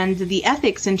intentions and the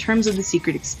ethics in terms of the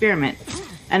secret experiment.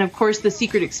 And of course, the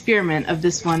secret experiment of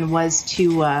this one was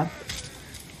to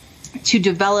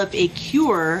develop a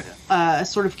cure, a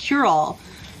sort of cure-all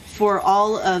for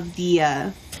all of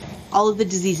the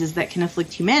diseases that can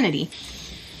afflict humanity.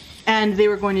 And they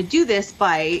were going to do this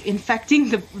by infecting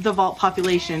the Vault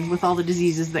population with all the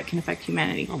diseases that can affect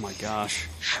humanity. Oh my gosh.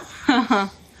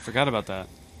 Forgot about that.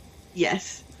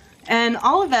 Yes. And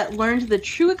Olivet learned the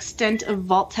true extent of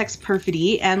Vault-Tech's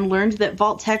perfidy and learned that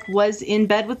Vault-Tech was in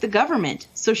bed with the government.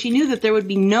 So she knew that there would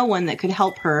be no one that could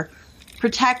help her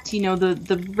protect,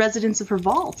 the residents of her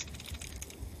vault.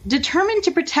 Determined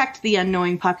to protect the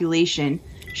unknowing population,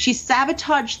 she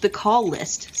sabotaged the call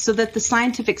list so that the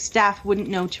scientific staff wouldn't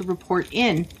know to report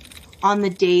in on the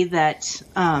day that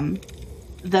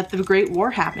the Great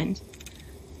War happened.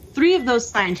 3 of those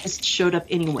scientists showed up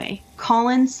anyway: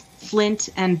 Collins, Flint,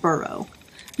 and Burrow.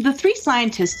 The 3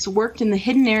 scientists worked in the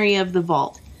hidden area of the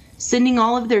vault, sending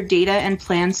all of their data and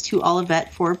plans to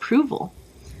Olivet for approval.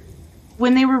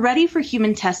 When they were ready for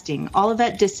human testing,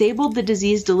 Olivet disabled the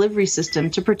disease delivery system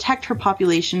to protect her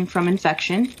population from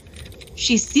infection.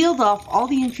 She sealed off all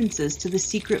the entrances to the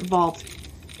secret vault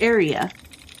area,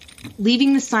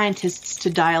 leaving the scientists to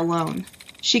die alone.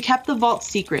 She kept the vault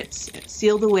secrets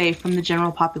sealed away from the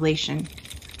general population.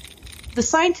 The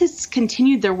scientists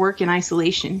continued their work in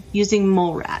isolation, using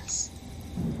mole rats.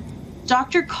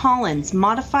 Dr. Collins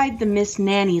modified the Miss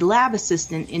Nanny lab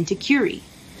assistant into Curie.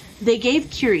 They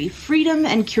gave Curie freedom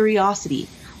and curiosity,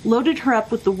 loaded her up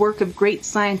with the work of great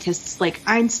scientists like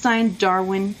Einstein,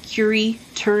 Darwin, Curie,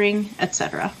 Turing,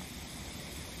 etc.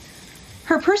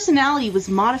 Her personality was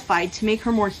modified to make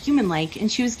her more human-like, and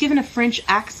she was given a French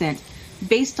accent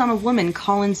based on a woman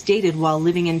Collins dated while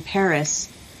living in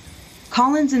Paris.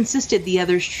 Collins insisted the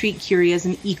others treat Curie as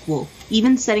an equal,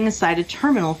 even setting aside a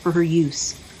terminal for her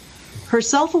use. Her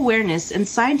self-awareness and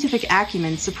scientific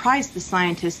acumen surprised the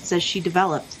scientists as she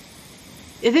developed.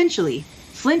 Eventually,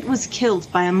 Flint was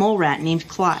killed by a mole rat named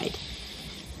Clyde.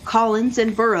 Collins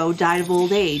and Burrow died of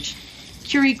old age.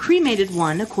 Curie cremated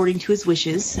one according to his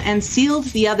wishes and sealed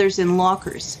the others in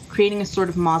lockers, creating a sort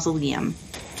of mausoleum.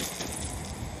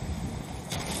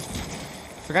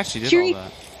 I forgot she did Curie- all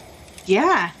that.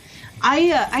 Yeah,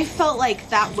 I felt like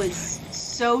that was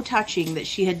so touching that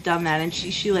she had done that, and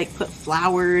she like put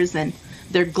flowers and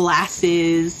their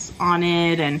glasses on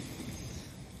it, and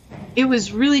it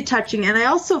was really touching. And I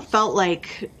also felt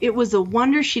like it was a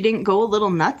wonder she didn't go a little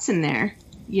nuts in there,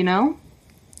 you know?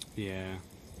 Yeah.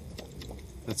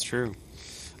 That's true.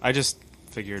 I just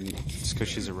figured just because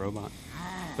she's a robot.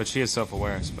 But she is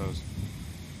self-aware, I suppose.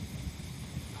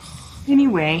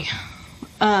 Anyway,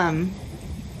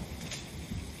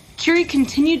 Curie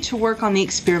continued to work on the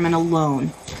experiment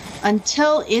alone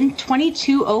until in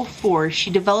 2204 she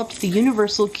developed the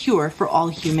universal cure for all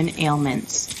human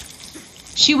ailments.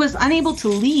 She was unable to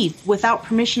leave without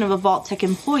permission of a Vault-Tec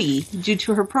employee due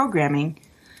to her programming.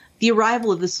 The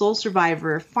arrival of the sole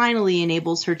survivor finally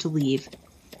enables her to leave.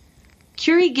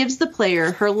 Curie gives the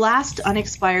player her last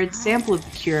unexpired sample of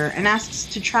the cure and asks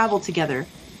to travel together,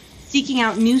 seeking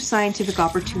out new scientific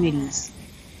opportunities.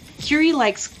 Curie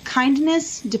likes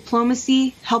kindness,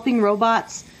 diplomacy, helping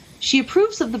robots. She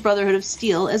approves of the Brotherhood of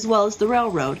Steel as well as the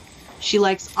Railroad. She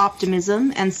likes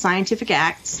optimism and scientific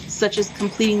acts, such as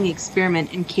completing the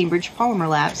experiment in Cambridge Polymer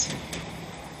Labs.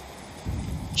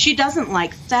 She doesn't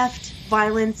like theft,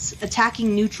 violence,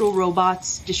 attacking neutral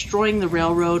robots, destroying the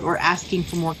Railroad, or asking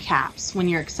for more caps when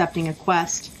you're accepting a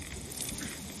quest.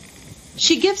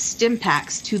 She gives stim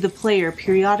packs to the player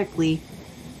periodically.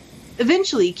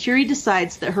 Eventually, Curie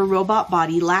decides that her robot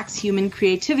body lacks human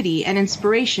creativity and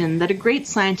inspiration that a great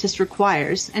scientist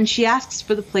requires, and she asks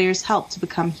for the player's help to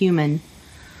become human.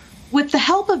 With the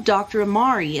help of Dr.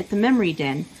 Amari at the Memory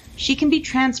Den, she can be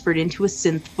transferred into a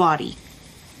synth body.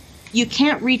 You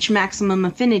can't reach maximum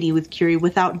affinity with Curie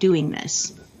without doing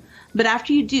this. But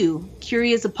after you do,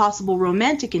 Curie is a possible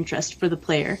romantic interest for the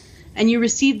player, and you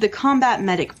receive the Combat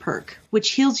Medic perk,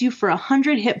 which heals you for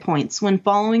 100 hit points when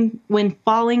falling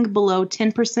below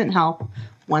 10% health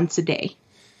once a day.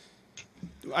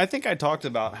 I think I talked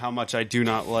about how much I do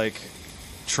not like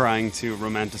trying to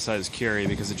romanticize Curie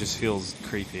because it just feels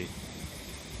creepy.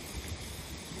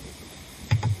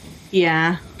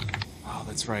 Yeah. Oh,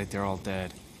 that's right. They're all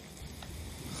dead.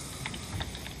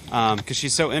 Because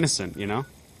she's so innocent, you know?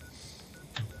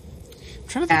 I'm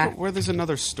trying to think of where there's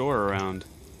another store around.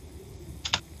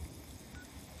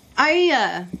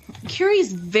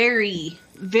 Curie's very,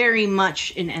 very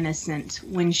much an innocent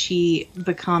when she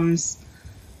becomes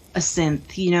a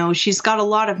synth. You know, she's got a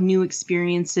lot of new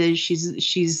experiences.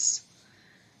 She's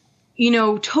you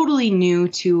know, totally new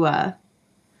to a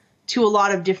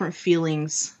lot of different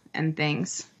feelings and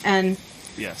things. And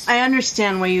Yes. I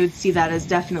understand why you would see that as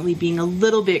definitely being a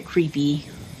little bit creepy.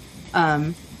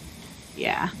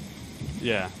 Yeah.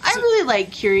 Yeah. I really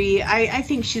like Curie. I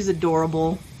think she's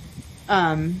adorable.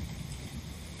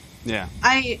 Yeah.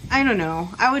 I don't know.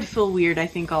 I would feel weird, I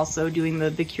think, also doing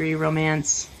the Curie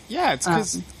romance. Yeah, it's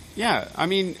because... yeah, I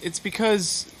mean, it's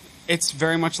because it's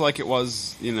very much like it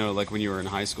was, you know, like when you were in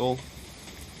high school.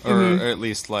 Or at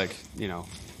least, like, you know...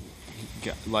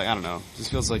 like, I don't know. It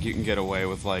just feels like you can get away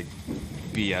with, like,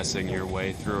 BSing your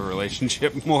way through a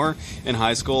relationship more in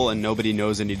high school and nobody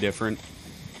knows any different.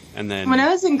 And then... When I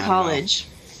was in college,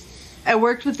 I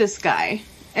worked with this guy,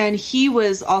 and he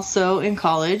was also in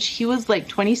college. He was, like,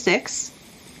 26,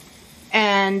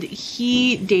 and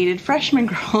he dated freshman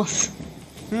girls.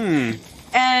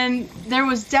 And there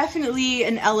was definitely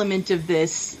an element of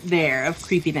this there, of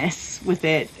creepiness with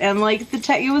it. And, like,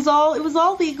 it was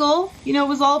all legal. You know, it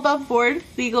was all above board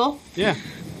legal. Yeah.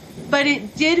 But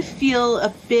it did feel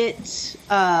a bit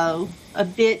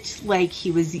like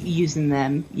he was using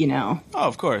them, you know. Oh,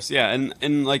 of course, yeah.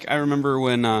 And like, I remember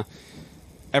when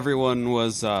everyone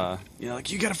was, you know,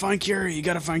 like, you gotta find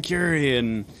Curie,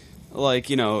 and, like,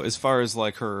 you know, as far as,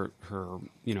 like, her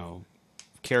you know,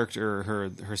 character, her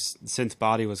synth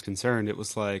body was concerned, it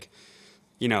was like,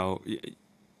 you know,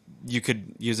 you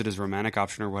could use it as a romantic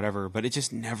option or whatever, but it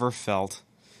just never felt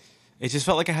it just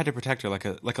felt like I had to protect her like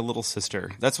a little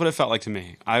sister. That's what it felt like to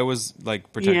me. I was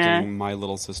like protecting my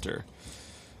little sister.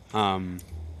 And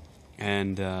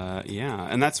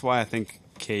that's why I think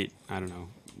Cait, I don't know,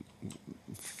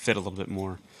 fit a little bit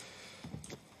more.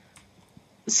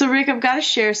 So, Rick, I've got to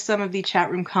share some of the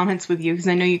chat room comments with you because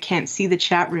I know you can't see the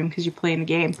chat room because you're playing the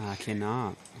game. I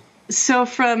cannot. So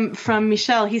from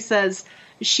Michelle, he says,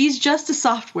 she's just a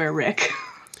software, Rick.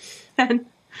 And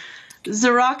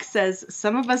Zarok says,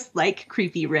 some of us like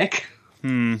creepy Rick.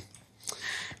 I'm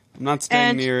not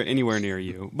staying anywhere near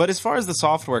you. But as far as the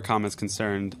software comment's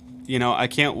concerned, you know, I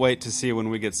can't wait to see when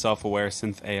we get self-aware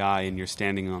synth AI and you're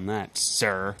standing on that,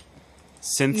 sir.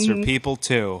 Synths are people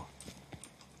too.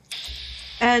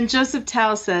 And Joseph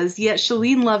Tao says, yet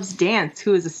Shalene loves dance,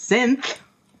 who is a synth.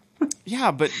 Yeah,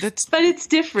 but that's... But it's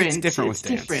different. It's different with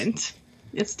dance. Different.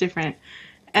 It's different.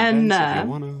 And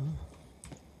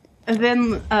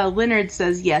then Leonard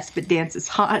says, yes, but dance is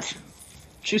hot.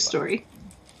 True story.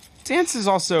 Dance is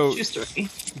also True story.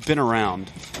 Been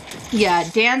around. Yeah,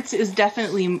 Dance is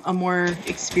definitely a more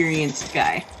experienced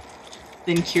guy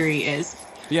than Curie is.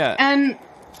 Yeah. And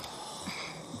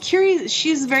Curie,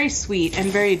 she's very sweet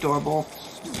and very adorable.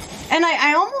 And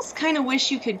I almost kind of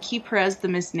wish you could keep her as the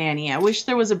Miss Nanny. I wish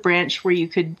there was a branch where you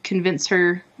could convince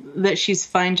her that she's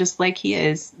fine just like she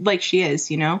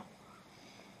is, you know?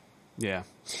 Yeah.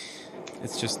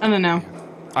 It's just... I don't know.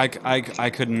 I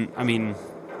couldn't... I mean...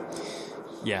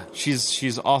 Yeah,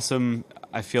 she's awesome.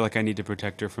 I feel like I need to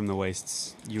protect her from the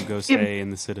wastes. You go stay in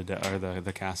the citadel or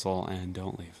the castle and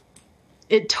don't leave.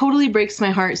 It totally breaks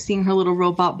my heart seeing her little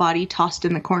robot body tossed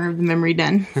in the corner of the memory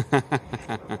den.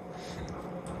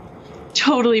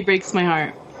 Totally breaks my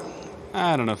heart.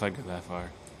 I don't know if I'd go that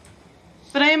far.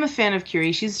 But I am a fan of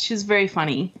Curie. She's very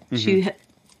funny.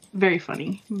 Very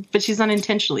funny. But she's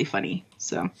unintentionally funny,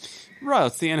 so. Right,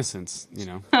 it's the innocence, you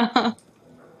know.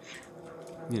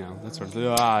 You know, that sort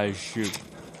of shoot.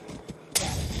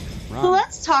 Run. So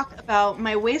let's talk about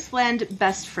my Wasteland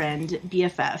best friend,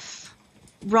 BFF,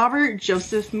 Robert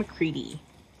Joseph MacCready.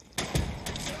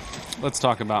 Let's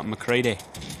talk about MacCready.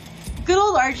 Good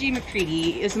old RG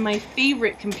MacCready is my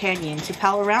favorite companion to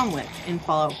pal around with in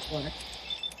Fallout 4.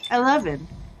 I love him.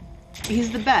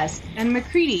 He's the best. And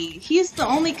MacCready, he is the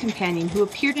only companion who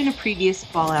appeared in a previous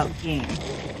Fallout game.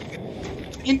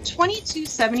 In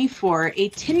 2274, a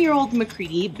 10-year-old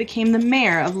MacCready became the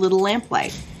mayor of Little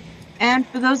Lamplight. And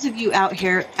for those of you out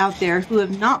there who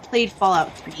have not played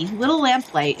Fallout 3, Little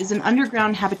Lamplight is an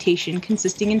underground habitation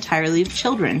consisting entirely of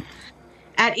children.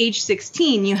 At age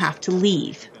 16, you have to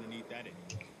leave.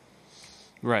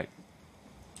 Right.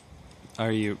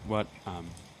 Are you what?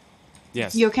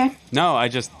 Yes. You okay? No, I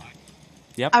just.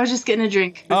 Yep. I was just getting a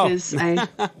drink because I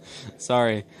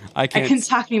Sorry, I couldn't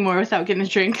talk anymore without getting a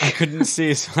drink. I couldn't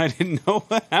see, so I didn't know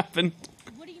what happened.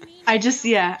 What do you mean? I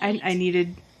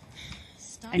needed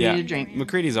a drink.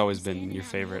 MacCready's always been your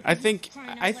favorite. I think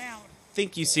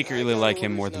you secretly like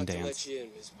him more than Dance.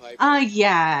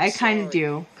 Yeah, I kind of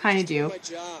do.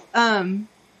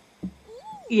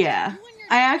 Yeah.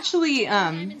 I actually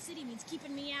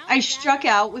I struck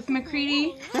out with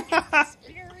MacCready.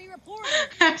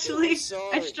 Actually,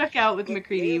 I struck out with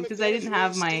MacCready because I didn't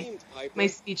have my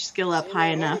speech skill up high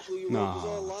enough.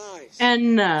 No.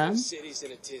 And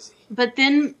but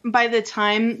then by the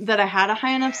time that I had a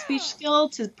high enough speech skill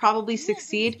to probably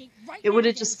succeed, it would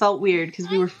have just felt weird because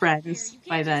we were friends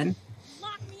by then.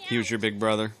 He was your big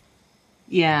brother.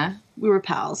 Yeah, we were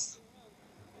pals.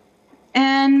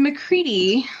 And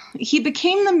MacCready, he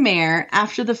became the mayor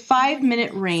after the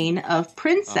 5-minute reign of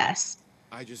Princess.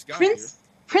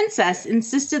 Princess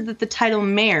insisted that the title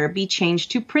mayor be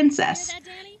changed to Princess.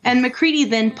 And MacCready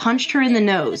then punched her in the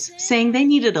nose, saying they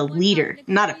needed a leader,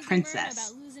 not a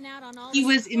princess. He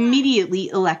was immediately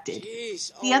elected.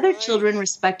 The other children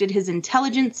respected his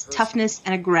intelligence, toughness,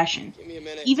 and aggression.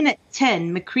 Even at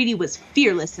 10, MacCready was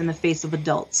fearless in the face of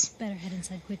adults.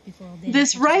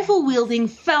 This rifle-wielding,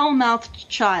 foul-mouthed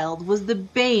child was the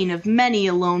bane of many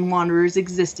a lone wanderer's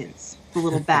existence. The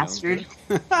little bastard.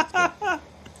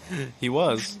 He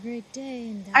was.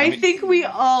 I think we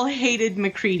all hated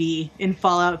MacCready in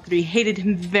Fallout 3. Hated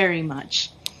him very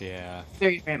much. Yeah.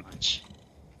 Very, very much.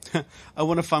 I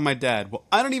want to find my dad. Well,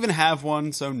 I don't even have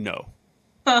one, so no.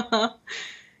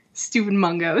 Stupid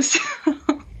mungos.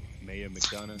 Mayor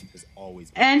McDonough has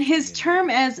always been. And his term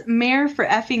as mayor for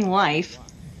effing life,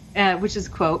 which is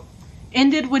quote,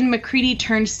 ended when MacCready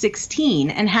turned 16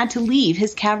 and had to leave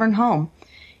his cavern home.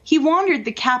 He wandered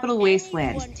the capital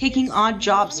wasteland, taking odd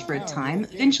jobs for a time,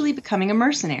 eventually becoming a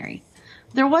mercenary.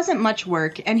 There wasn't much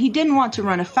work, and he didn't want to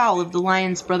run afoul of the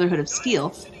Lions Brotherhood of Steel,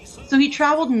 so he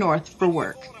traveled north for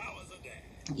work.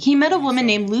 He met a woman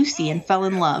named Lucy and fell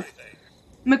in love.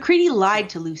 MacCready lied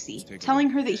to Lucy, telling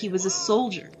her that he was a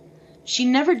soldier. She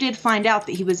never did find out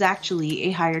that he was actually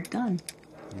a hired gun.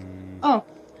 Oh,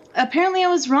 apparently I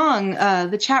was wrong.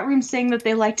 The chat room's saying that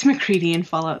they liked MacCready in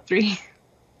Fallout 3.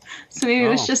 So maybe it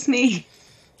was just me.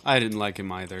 I didn't like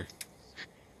him either.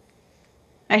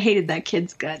 I hated that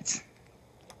kid's guts.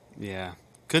 Yeah.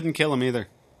 Couldn't kill him either.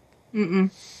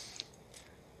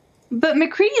 But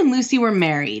MacCready and Lucy were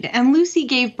married, and Lucy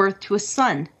gave birth to a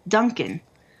son, Duncan.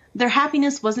 Their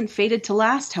happiness wasn't fated to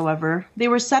last, however. They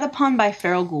were set upon by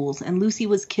feral ghouls, and Lucy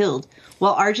was killed,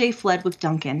 while RJ fled with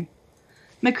Duncan.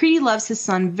 MacCready loves his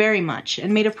son very much,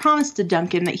 and made a promise to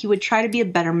Duncan that he would try to be a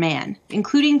better man,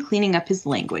 including cleaning up his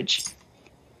language.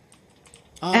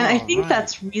 And I think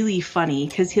that's really funny,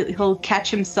 because he'll catch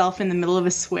himself in the middle of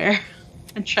a swear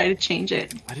and try to change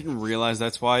it. I didn't realize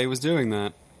that's why he was doing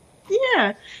that.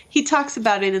 Yeah, he talks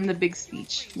about it in the big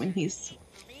speech when he's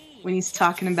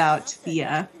talking about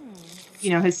the,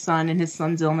 his son and his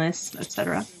son's illness,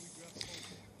 etc.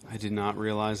 I did not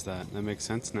realize that. That makes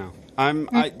sense now. I've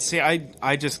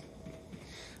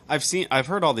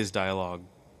heard all these dialogue,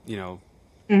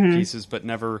 pieces, but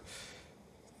never.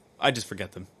 I just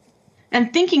forget them.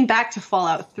 And thinking back to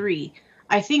Fallout 3,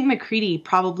 I think MacCready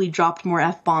probably dropped more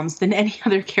F-bombs than any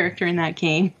other character in that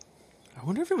game. I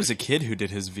wonder if it was a kid who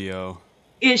did his VO.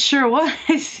 It sure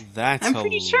was. I'm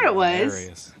pretty sure it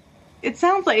was. It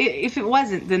sounds like, if it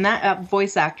wasn't, then that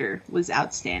voice actor was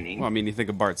outstanding. Well, I mean, you think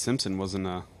of Bart Simpson wasn't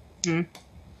a kid.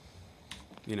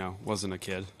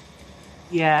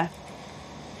 Yeah.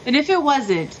 And if it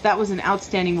wasn't, that was an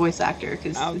outstanding voice actor,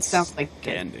 because it sounds like a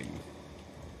kid.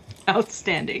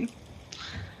 Outstanding.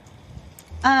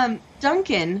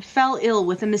 Duncan fell ill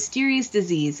with a mysterious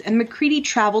disease, and MacCready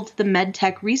traveled to the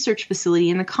MedTech research facility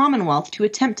in the Commonwealth to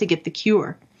attempt to get the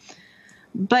cure.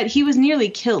 But he was nearly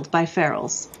killed by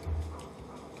ferals.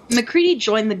 MacCready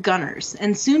joined the Gunners,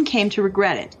 and soon came to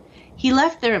regret it. He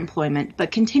left their employment,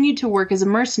 but continued to work as a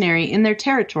mercenary in their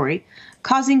territory,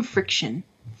 causing friction.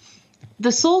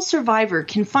 The sole survivor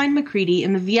can find MacCready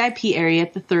in the VIP area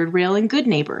at the Third Rail in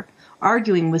Goodneighbor,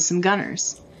 arguing with some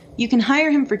Gunners. You can hire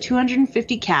him for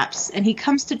 250 caps, and he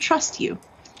comes to trust you.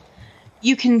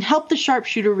 You can help the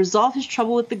sharpshooter resolve his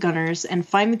trouble with the Gunners and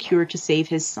find the cure to save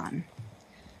his son.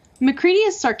 MacCready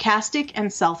is sarcastic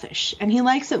and selfish, and he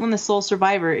likes it when the sole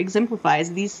survivor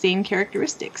exemplifies these same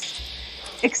characteristics.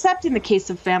 Except in the case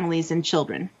of families and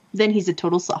children. Then he's a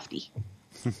total softie.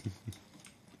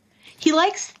 He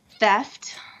likes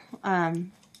theft. I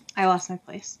lost my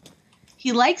place.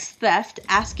 He likes theft,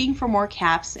 asking for more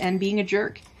caps, and being a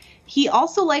jerk. He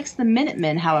also likes the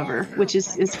Minutemen, however, which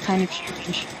is kind of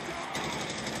strange.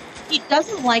 He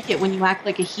doesn't like it when you act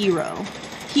like a hero.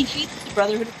 He hates the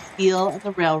Brotherhood of Steel and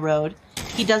the Railroad.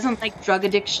 He doesn't like drug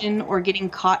addiction or getting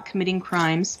caught committing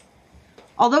crimes.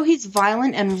 Although he's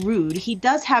violent and rude, he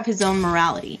does have his own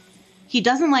morality. He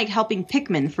doesn't like helping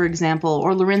Pikmin, for example,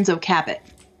 or Lorenzo Cabot.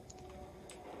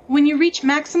 When you reach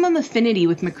maximum affinity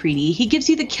with MacCready, he gives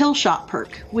you the Kill Shot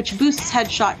perk, which boosts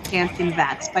headshot chance in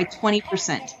VATS by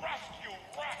 20%.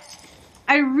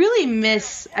 I really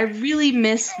miss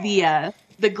the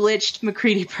glitched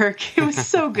MacCready perk. It was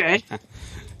so good.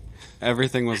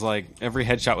 Everything was like, every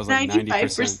headshot was like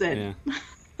 90%.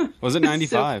 Yeah. Was it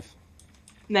 95?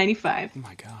 95. Oh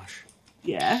my gosh.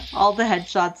 Yeah, all the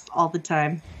headshots all the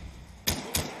time.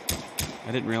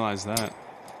 I didn't realize that.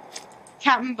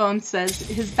 Captain Bones says,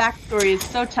 his backstory is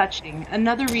so touching.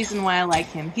 Another reason why I like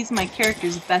him. He's my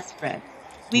character's best friend.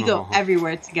 We go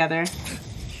everywhere together.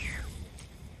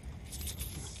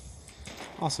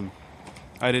 Awesome.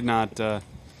 I did not...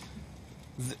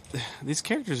 these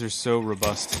characters are so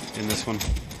robust in this one.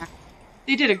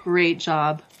 They did a great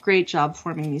job. Great job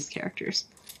forming these characters.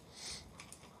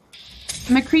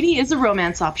 MacCready is a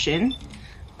romance option.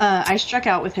 I struck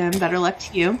out with him. Better luck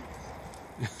to you.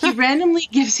 He randomly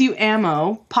gives you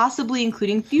ammo, possibly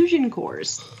including fusion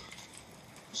cores.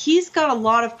 He's got a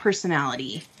lot of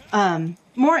personality.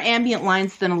 More ambient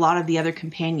lines than a lot of the other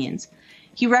companions.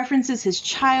 He references his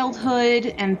childhood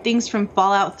and things from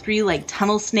Fallout 3 like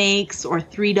tunnel snakes or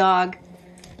Three Dog.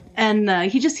 And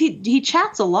he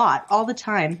chats a lot all the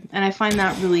time. And I find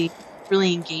that really,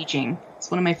 really engaging. It's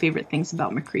one of my favorite things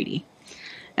about MacCready.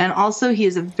 And also he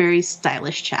is a very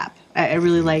stylish chap. I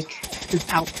really like his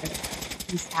outfit.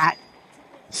 His hat.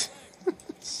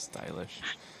 Stylish.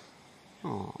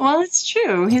 Aww. Well, it's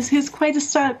true. He's quite a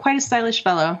stylish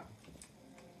fellow.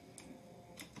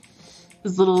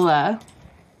 His little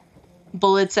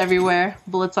bullets everywhere,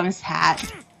 bullets on his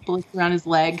hat, bullets around his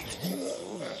leg.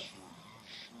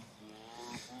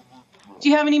 Do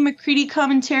you have any MacCready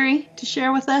commentary to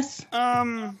share with us?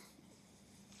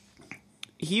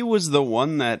 he was the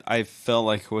one that I felt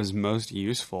like was most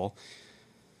useful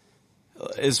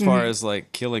as far as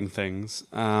like killing things.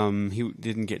 He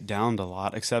didn't get downed a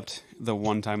lot, except the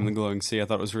one time in the glowing sea. I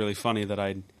thought it was really funny that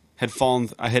I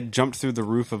had jumped through the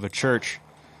roof of a church,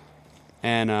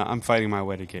 and I'm fighting my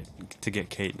way to get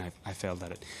Cait, and I failed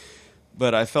at it.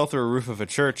 But I fell through a roof of a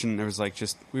church, and there was like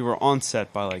we were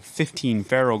onset by like 15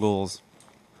 feral ghouls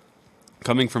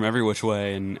coming from every which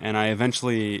way, and I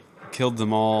eventually killed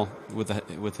them all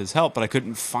with his help, but I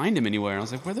couldn't find him anywhere. And I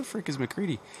was like, where the frick is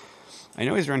MacCready? I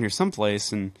know he's around here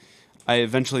someplace, and I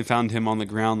eventually found him on the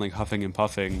ground, like huffing and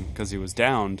puffing because he was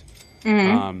downed.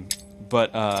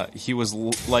 But he was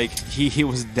he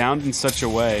was downed in such a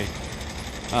way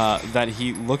that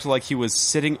he looked like he was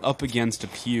sitting up against a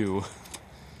pew.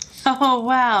 Oh,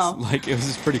 wow. Like, it was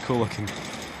just pretty cool looking.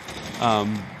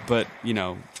 But,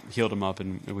 healed him up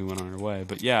and we went on our way.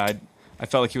 But yeah, I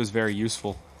felt like he was very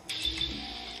useful.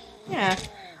 Yeah,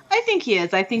 I think he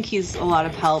is. I think he's a lot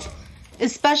of help,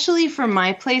 especially for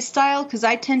my play style, because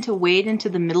I tend to wade into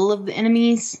the middle of the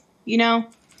enemies,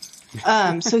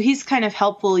 so he's kind of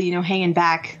helpful, hanging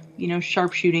back,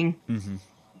 sharpshooting.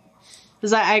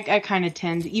 Because I kind of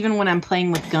tend, even when I'm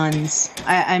playing with guns,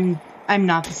 I'm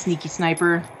not the sneaky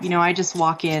sniper. I just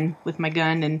walk in with my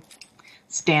gun and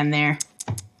stand there.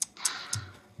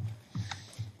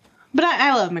 But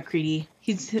I love MacCready.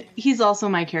 He's also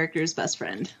my character's best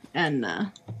friend, and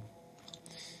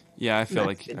yeah, I feel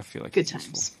like good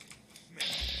times.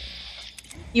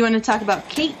 You want to talk about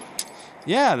Cait?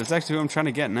 Yeah, that's actually what I'm trying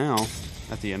to get now.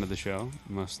 At the end of the show,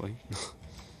 mostly.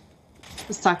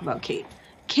 Let's talk about Cait.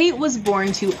 Cait was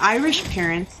born to Irish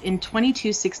parents in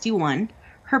 2261.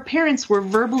 Her parents were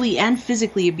verbally and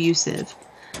physically abusive.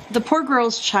 The poor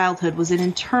girl's childhood was an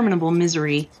interminable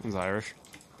misery. Sounds Irish.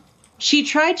 She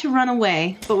tried to run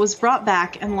away, but was brought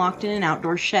back and locked in an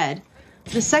outdoor shed.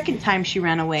 The second time she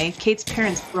ran away, Cait's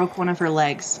parents broke one of her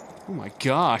legs. Oh my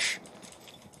gosh.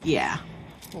 Yeah.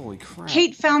 Holy crap.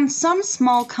 Cait found some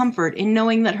small comfort in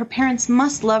knowing that her parents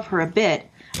must love her a bit.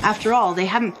 After all, they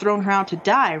hadn't thrown her out to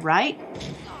die, right?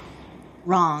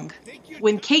 Wrong.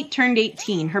 When Cait turned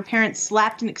 18, her parents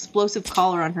slapped an explosive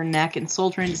collar on her neck and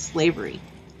sold her into slavery.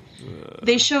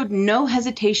 They showed no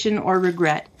hesitation or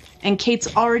regret, and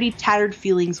Cait's already tattered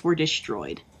feelings were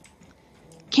destroyed.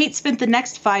 Cait spent the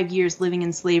next 5 years living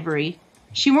in slavery.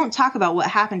 She won't talk about what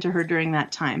happened to her during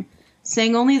that time,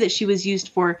 saying only that she was used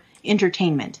for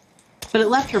entertainment, but it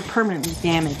left her permanently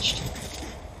damaged.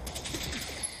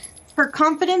 Her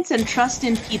confidence and trust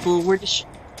in people were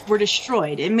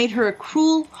destroyed. It made her a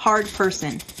cruel, hard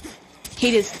person.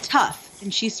 Cait is tough,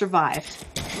 and she survived.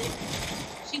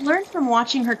 She learned from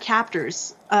watching her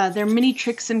captors their many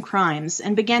tricks and crimes,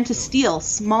 and began to steal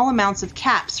small amounts of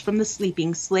caps from the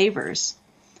sleeping slavers.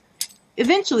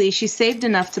 Eventually, she saved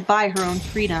enough to buy her own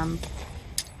freedom.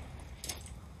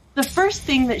 The first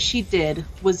thing that she did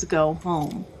was go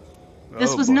home.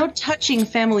 This was no touching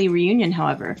family reunion,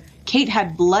 however. Cait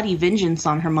had bloody vengeance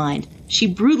on her mind. She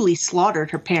brutally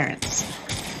slaughtered her parents.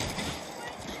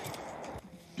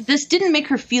 This didn't make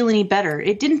her feel any better.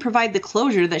 It didn't provide the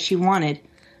closure that she wanted.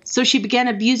 So she began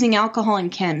abusing alcohol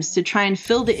and chems to try and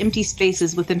fill the empty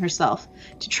spaces within herself,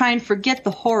 to try and forget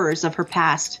the horrors of her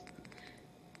past.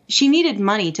 She needed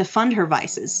money to fund her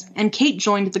vices, and Cait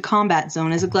joined the combat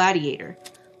zone as a gladiator.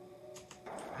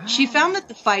 She found that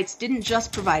the fights didn't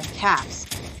just provide caps.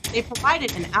 They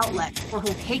provided an outlet for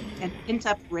her hate and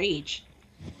pent-up rage.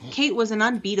 Cait was an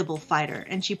unbeatable fighter,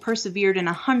 and she persevered in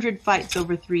 100 fights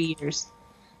over 3 years,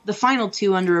 the final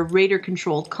 2 under a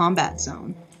raider-controlled combat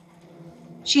zone.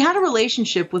 She had a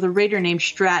relationship with a raider named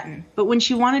Stratton, but when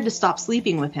she wanted to stop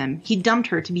sleeping with him, he dumped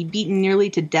her to be beaten nearly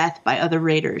to death by other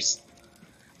raiders.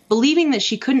 Believing that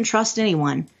she couldn't trust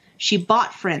anyone, she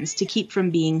bought friends to keep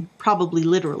from being, probably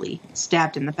literally,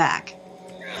 stabbed in the back.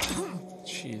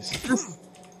 Jeez.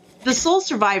 The sole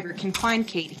survivor can find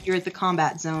Cait here at the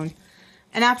combat zone,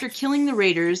 and after killing the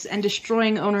raiders and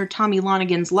destroying owner Tommy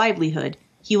Lonigan's livelihood,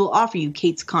 he will offer you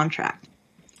Cait's contract.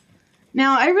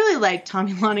 Now, I really like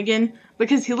Tommy Lonigan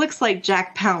because he looks like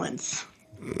Jack Palance.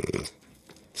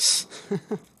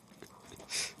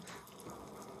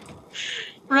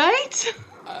 Right?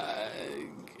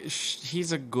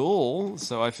 He's a ghoul,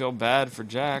 so I feel bad for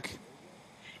Jack.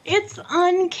 It's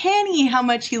uncanny how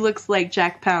much he looks like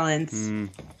Jack Palance.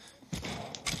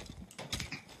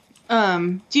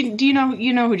 Do you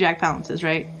know who Jack Palance is,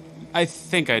 right? I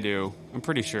think I do. I'm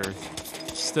pretty sure.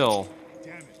 Still.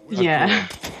 Yeah.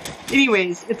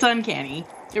 Anyways, it's uncanny.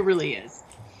 It really is.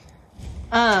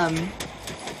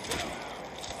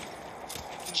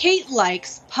 Cait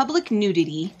likes public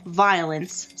nudity,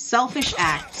 violence, selfish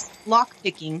acts,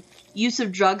 lockpicking, use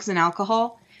of drugs and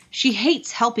alcohol. She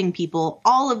hates helping people,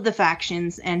 all of the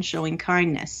factions, and showing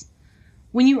kindness.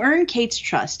 When you earn Cait's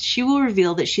trust, she will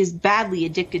reveal that she is badly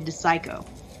addicted to Psycho.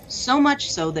 So much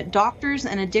so that doctors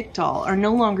and a dick doll are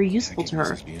no longer useful to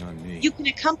her. You can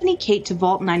accompany Cait to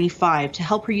Vault 95 to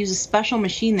help her use a special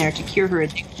machine there to cure her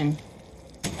addiction.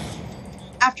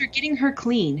 After getting her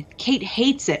clean, Cait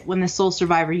hates it when the sole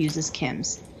survivor uses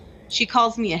Kim's. She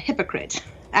calls me a hypocrite.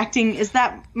 Acting, is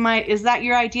that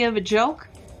your idea of a joke?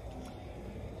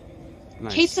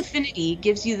 Nice. Cait's affinity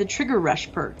gives you the Trigger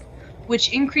Rush perk,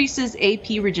 which increases AP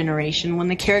regeneration when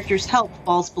the character's health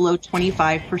falls below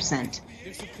 25%.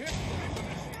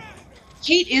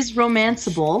 Cait is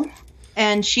romanceable,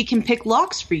 and she can pick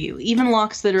locks for you, even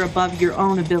locks that are above your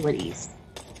own abilities.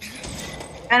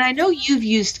 And I know you've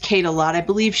used Cait a lot. I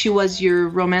believe she was your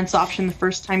romance option the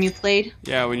first time you played.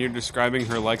 Yeah, when you're describing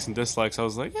her likes and dislikes, I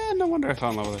was like, yeah, no wonder I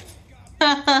fell in love with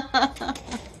her.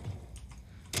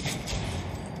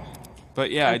 But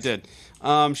yeah, I did.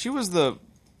 She was the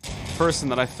person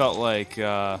that I felt like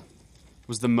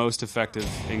was the most effective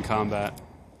in combat.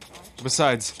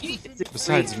 Besides me,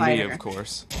 of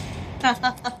course.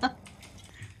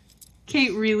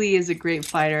 Cait really is a great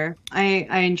fighter.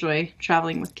 I enjoy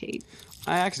traveling with Cait.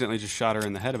 I accidentally just shot her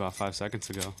in the head about 5 seconds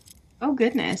ago. Oh,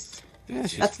 goodness. Yeah,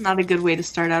 That's not a good way to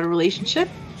start out a relationship.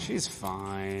 she's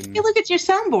fine. Hey, look at your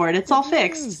soundboard. It's all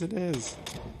fixed. It is.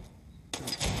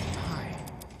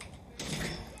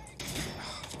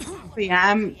 But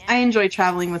yeah, I enjoy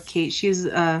traveling with Cait. She's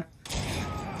a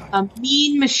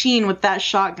mean machine with that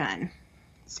shotgun.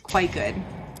 It's quite good.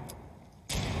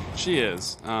 She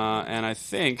is. And I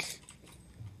think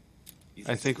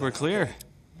we're clear.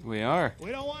 We are.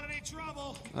 We don't want any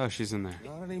trouble. Oh, she's in there.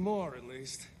 Not anymore, at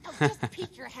least. Oh, just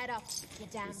peek your head up, you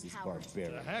damn coward.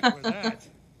 The heck with that.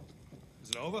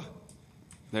 Is it over?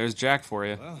 There's Jack for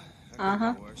you. Well, that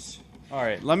could be worse. All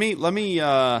right, let me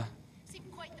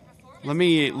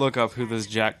look up who this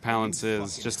Jack Palance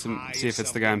is, just to see if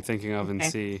it's the guy I'm thinking of, and Okay.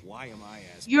 see. Why am I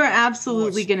asking? You're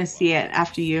absolutely gonna see it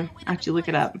after you look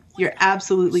it up. You're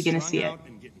absolutely gonna see it. Strung out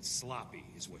and getting sloppy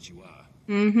is what you are.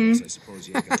 Mm-hmm. I suppose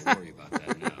you ain't got to worry about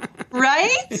that now.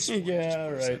 Right? Yeah,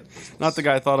 right. Not the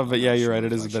guy I thought of, but yeah, you're right.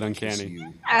 It is a bit uncanny.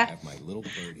 You have my little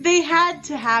birdie. They had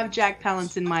to have Jack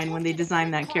Palance in mind when they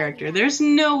designed that character. There's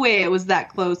no way it was that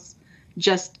close,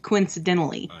 just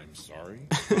coincidentally. I'm sorry.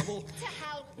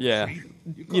 Yeah,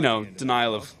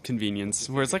 denial of convenience,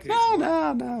 where it's like,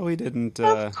 no, we didn't.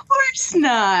 Of course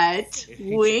not.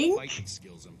 Wink. Fighting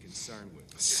skills I'm concerned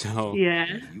with. So Yeah.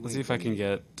 let's see if I can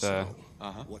get.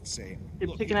 What say? They're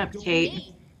picking up Cait.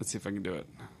 Let's see if I can do it.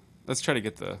 Let's try to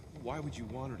get the. Why would you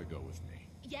want her to go with me?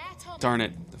 Yeah, Tom. Darn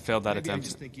it! Failed that Maybe I attempt.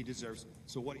 just think he deserves.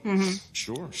 So what? Mm-hmm.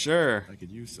 Sure. Sure. I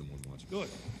could use someone watching. Good.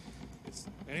 It's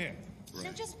in here.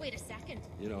 Now just wait a second.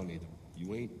 You don't need them.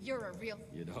 You ain't. You're a real.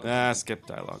 You don't. Skip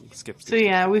dialogue. Skip. So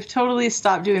yeah, we've totally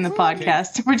stopped doing the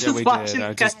podcast. We're Yeah, just we watching did. I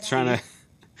was the just trying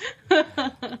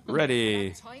to.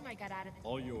 Ready. Time I got out of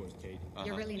All yours, Kate.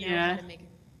 You really know Yeah. how to make it.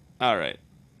 All right.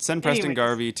 Send Preston Anyways.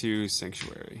 Garvey to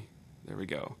Sanctuary. There we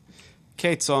go.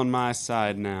 Kate's on my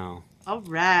side now. All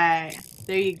right,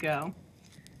 there you go.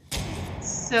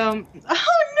 So,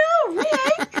 oh no,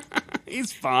 Rick!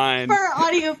 He's fine. For our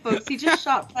audio folks, he just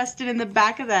shot Preston in the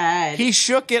back of the head. He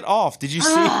shook it off. Did you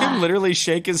see him literally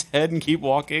shake his head and keep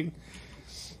walking?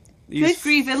 He's Good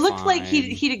grief! It looked like fine.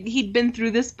 he'd been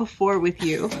through this before with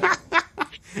you.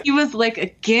 He was like,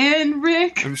 "Again,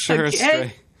 Rick." I'm sure.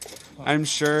 Again? I'm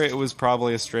sure it was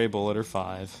probably a stray bullet or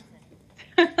 5.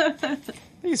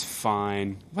 He's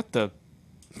fine. What the?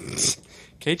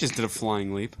 Kate just did a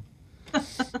flying leap. Make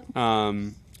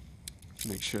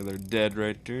sure they're dead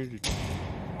right there.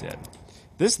 Dead.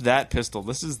 That pistol.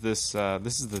 This is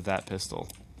the that pistol.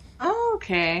 Oh,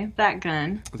 okay, that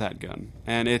gun. That gun.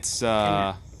 And it's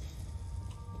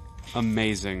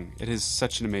amazing. It is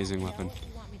such an amazing weapon.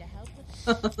 You want me to help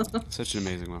with Such an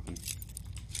amazing weapon.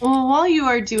 Well, while you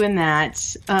are doing that,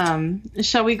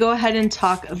 shall we go ahead and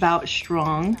talk about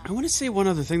Strong? I want to say one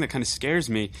other thing that kind of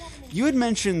scares me. You had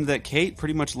mentioned that Cait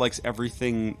pretty much likes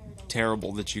everything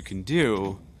terrible that you can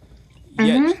do.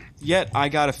 Yet I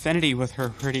got affinity with her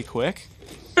pretty quick.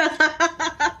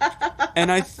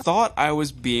 And I thought I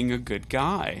was being a good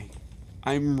guy.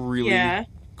 I'm really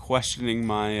questioning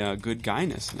my good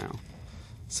guyness now.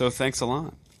 So thanks a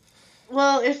lot.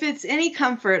 Well, if it's any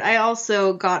comfort, I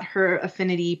also got her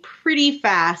affinity pretty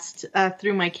fast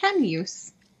through my chem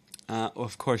use.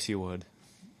 Of course you would.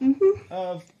 Mm-hmm.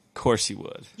 Of course you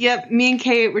would. Yep, me and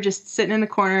Kate were just sitting in the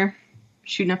corner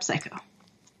shooting up Psycho.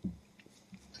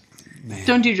 Man.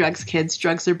 Don't do drugs, kids.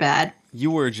 Drugs are bad.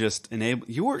 You were just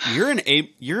you're an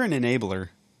enabler.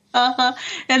 And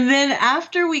then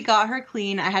after we got her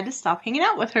clean, I had to stop hanging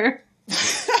out with her.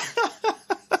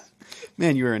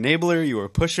 Man, you were an enabler, you were a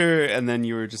pusher, and then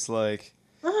you were just like,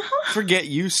 forget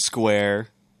you, Square.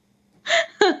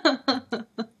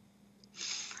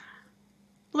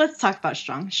 Let's talk about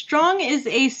Strong. Strong is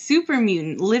a super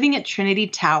mutant living at Trinity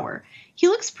Tower. He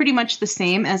looks pretty much the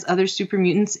same as other super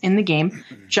mutants in the game,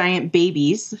 giant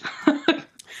babies,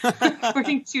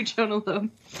 according to Jonah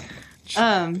Loeb.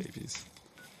 Babies.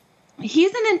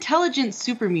 He's an intelligent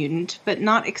super mutant, but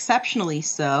not exceptionally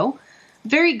so.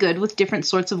 Very good with different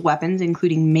sorts of weapons,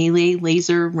 including melee,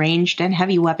 laser, ranged, and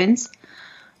heavy weapons.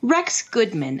 Rex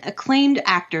Goodman, acclaimed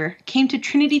actor, came to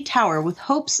Trinity Tower with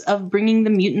hopes of bringing the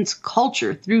mutants'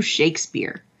 culture through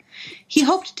Shakespeare. He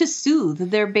hoped to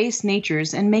soothe their base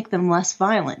natures and make them less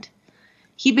violent.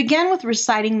 He began with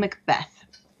reciting Macbeth,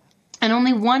 and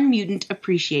only one mutant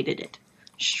appreciated it,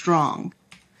 Strong.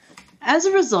 As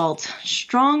a result,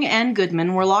 Strong and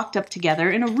Goodman were locked up together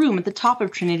in a room at the top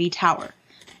of Trinity Tower.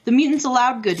 The mutants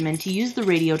allowed Goodman to use the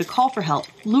radio to call for help,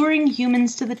 luring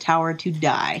humans to the tower to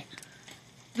die.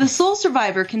 The sole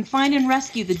survivor can find and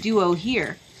rescue the duo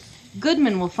here.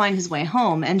 Goodman will find his way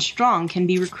home, and Strong can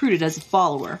be recruited as a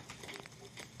follower.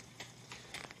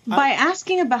 By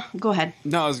asking about... Go ahead.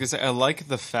 No, I was going to say, I like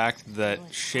the fact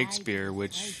that Shakespeare,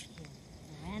 which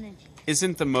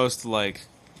isn't the most, like,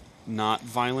 not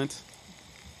violent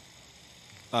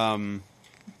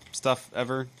stuff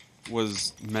ever,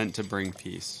 was meant to bring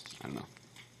peace. I don't know.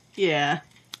 Yeah.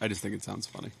 I just think it sounds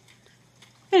funny.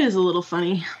 It is a little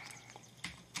funny.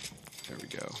 There we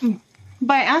go.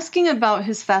 By asking about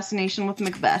his fascination with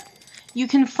Macbeth, you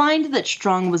can find that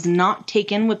Strong was not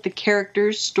taken with the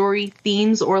characters, story,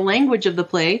 themes, or language of the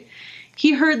play.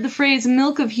 He heard the phrase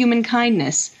milk of human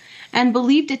kindness and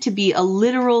believed it to be a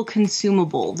literal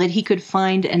consumable that he could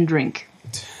find and drink.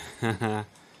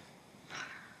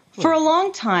 For a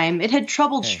long time, it had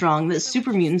troubled Strong that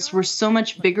super mutants were so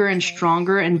much bigger and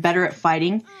stronger and better at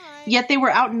fighting, yet they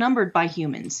were outnumbered by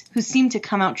humans, who seemed to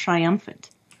come out triumphant.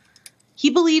 He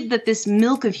believed that this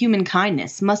milk of human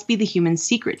kindness must be the human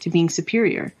secret to being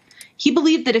superior. He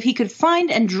believed that if he could find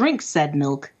and drink said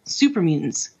milk, super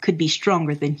mutants could be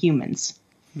stronger than humans.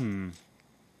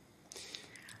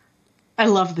 I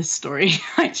love this story.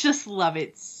 I just love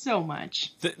it so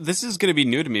much. This is going to be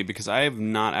new to me because I have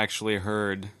not actually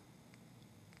heard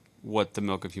what the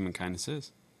milk of human kindness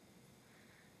is.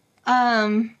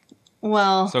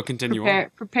 Well, So continue on.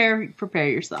 Prepare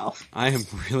yourself.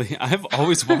 I've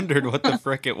always wondered what the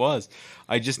frick it was.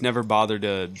 I just never bothered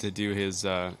to do his,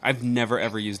 I've never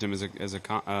ever used him as a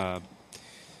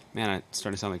man, I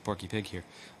starting to sound like Porky Pig here.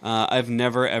 I've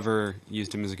never ever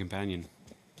used him as a companion.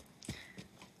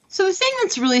 So the thing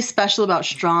that's really special about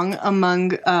Strong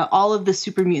among all of the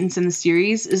super mutants in the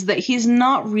series is that he's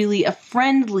not really a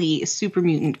friendly super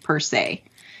mutant per se.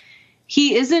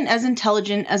 He isn't as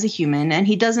intelligent as a human, and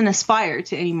he doesn't aspire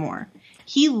to any more.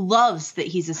 He loves that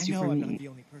he's a super mutant.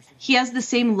 He has the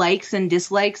same likes and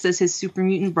dislikes as his super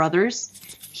mutant brothers.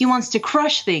 He wants to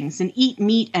crush things and eat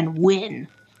meat and win.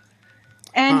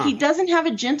 And he doesn't have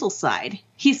a gentle side.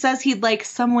 He says he'd like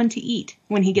someone to eat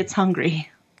when he gets hungry.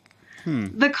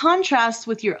 The contrast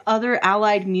with your other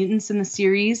allied mutants in the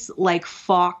series, like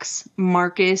Fox,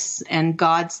 Marcus, and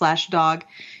God/Dog,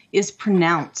 is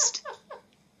pronounced.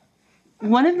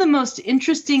 One of the most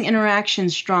interesting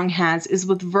interactions Strong has is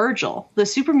with Virgil, the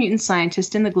super mutant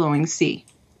scientist in the glowing sea.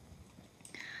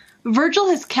 Virgil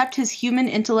has kept his human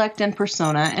intellect and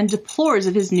persona and deplores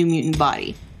of his new mutant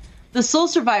body. The sole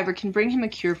survivor can bring him a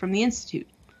cure from the Institute.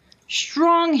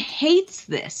 Strong hates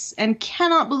this and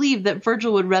cannot believe that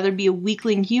Virgil would rather be a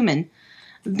weakling human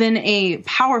than a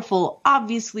powerful,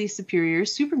 obviously superior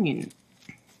super mutant.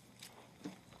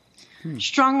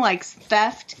 Strong likes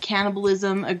theft,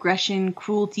 cannibalism, aggression,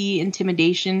 cruelty,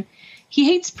 intimidation. He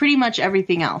hates pretty much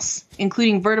everything else,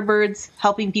 including vertibirds,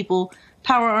 helping people,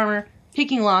 power armor,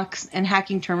 picking locks, and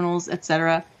hacking terminals,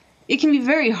 etc. It can be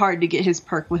very hard to get his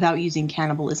perk without using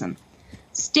cannibalism.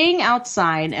 Staying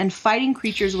outside and fighting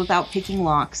creatures without picking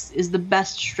locks is the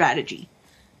best strategy.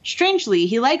 Strangely,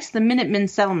 he likes the Minutemen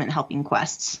settlement helping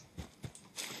quests.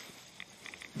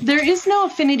 There is no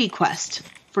affinity quest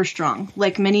for Strong,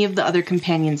 like many of the other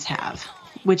companions have,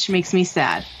 which makes me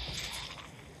sad.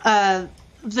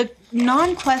 The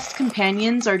non-quest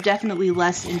companions are definitely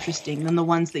less interesting than the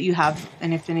ones that you have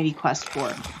an affinity quest for.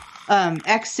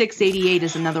 X688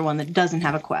 is another one that doesn't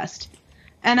have a quest.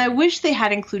 And I wish they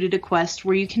had included a quest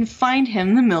where you can find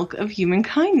him the milk of human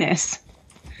kindness.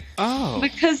 Oh.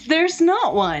 Because there's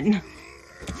not one.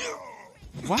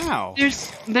 Wow.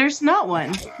 There's not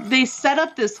one. They set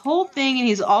up this whole thing, and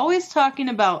he's always talking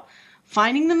about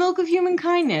finding the milk of human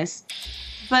kindness,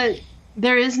 but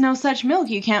there is no such milk.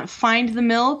 You can't find the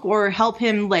milk or help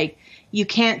him. Like, you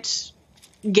can't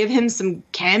give him some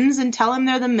chems and tell him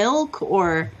they're the milk,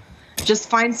 or just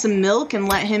find some milk and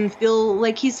let him feel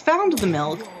like he's found the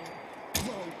milk.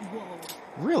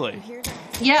 Really?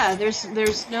 Yeah,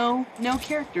 there's no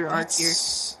character arc here.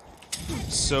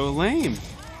 So lame.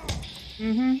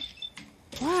 Mm-hmm.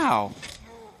 Wow.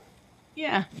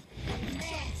 Yeah.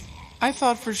 I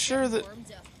thought for sure that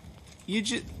you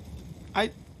just...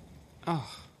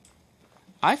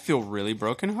 I feel really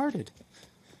brokenhearted.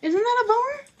 Isn't that a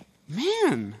bummer?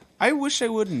 Man, I wish I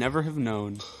would never have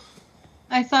known.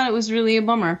 I thought it was really a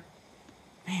bummer.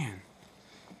 Man.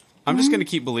 I'm just going to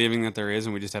keep believing that there is,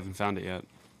 and we just haven't found it yet.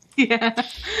 Yeah.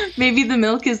 Maybe the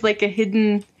milk is like a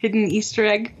hidden Easter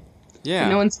egg Yeah.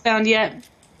 that no one's found yet.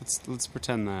 Let's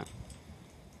pretend that.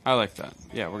 I like that.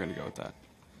 Yeah, we're going to go with that.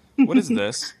 What is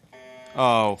this?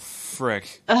 Oh,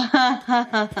 frick.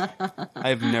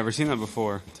 I've never seen that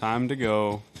before. Time to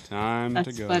go. Time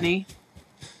to go. That's funny.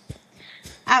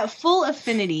 At full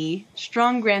affinity,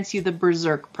 Strong grants you the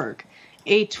Berserk perk,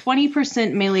 a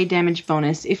 20% melee damage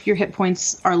bonus if your hit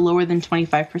points are lower than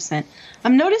 25%.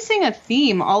 I'm noticing a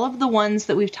theme. All of the ones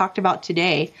that we've talked about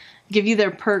today give you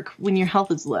their perk when your health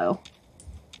is low.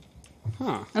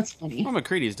 Huh. That's funny. Well,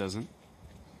 MacCready's doesn't.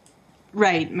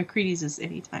 Right, MacCready's is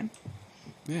anytime.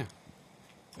 Yeah.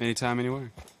 Anytime,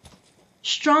 anywhere.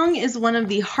 Strong is one of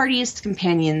the hardiest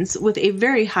companions with a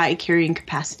very high carrying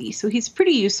capacity, so he's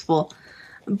pretty useful.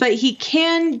 But he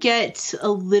can get a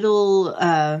little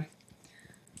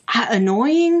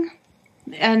annoying,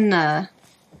 and I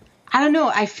don't know,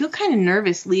 I feel kind of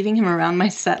nervous leaving him around my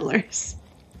settlers.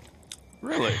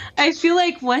 Really? I feel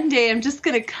like one day I'm just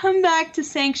going to come back to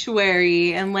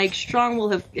Sanctuary and, like, Strong will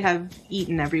have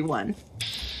eaten everyone.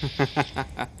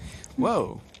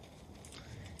 Whoa.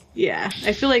 Yeah,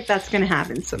 I feel like that's going to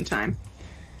happen sometime.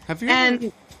 Have you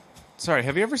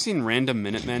ever seen random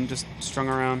Minutemen just strung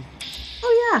around?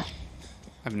 Oh, yeah.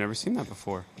 I've never seen that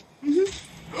before.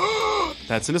 Mm-hmm.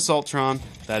 That's an Assaultron.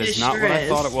 That is not sure what I is.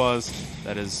 thought it was.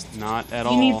 That is not at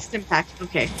all. You need stim pack.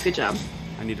 Okay, good job.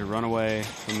 I need to run away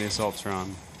from the Assaultron.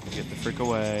 Get the frick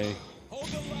away.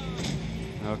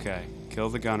 Okay, kill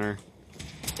the gunner.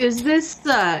 Is this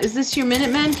your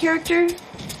Minuteman character?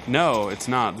 No, it's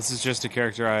not. This is just a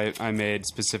character I made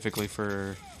specifically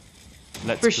for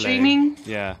Let's For Play. streaming?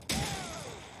 Yeah.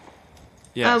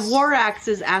 Yes. Warax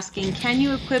is asking, can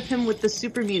you equip him with the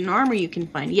super mutant armor you can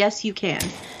find? Yes, you can.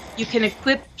 You can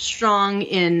equip Strong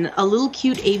in a little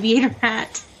cute aviator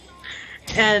hat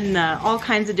and all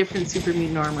kinds of different super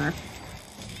mutant armor.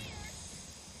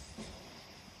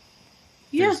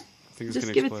 Yeah, I think it's just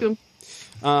gonna give it to explode.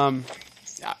 him.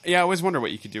 Yeah, I always wonder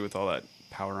what you could do with all that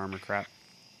power armor crap.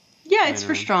 Yeah, it's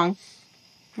for around. Strong.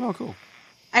 Oh, cool.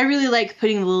 I really like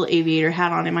putting the little aviator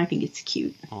hat on him. I think it's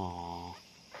cute. Aww.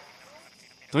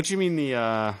 Don't you mean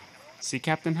the sea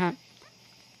captain hat?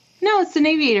 No, it's an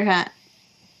aviator hat.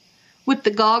 With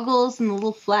the goggles and the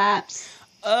little flaps.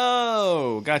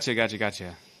 Oh, gotcha.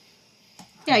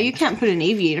 Yeah, you can't put an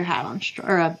aviator hat on,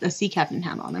 or a sea captain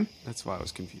hat on him. That's why I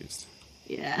was confused.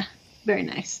 Yeah, very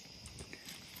nice.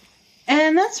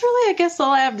 And that's really, I guess,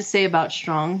 all I have to say about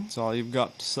Strong. That's all you've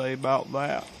got to say about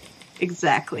that.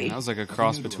 Exactly. That was like a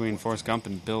cross between Forrest Gump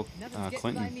and Bill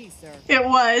Clinton. It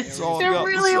was. That's all It I've got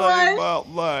really to say was.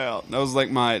 about that. That was like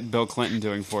my Bill Clinton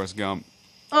doing Forrest Gump.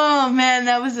 Oh, man,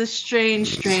 that was a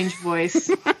strange voice.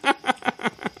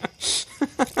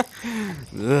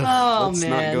 Let's not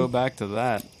man. go back to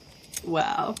that.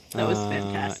 Wow, that was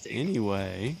fantastic.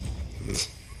 Anyway.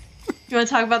 You want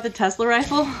to talk about the Tesla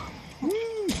rifle?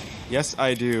 Yes,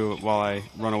 I do, while I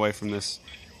run away from this.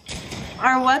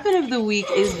 Our weapon of the week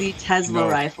is the Tesla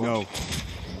rifle. No.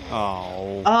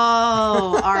 Oh.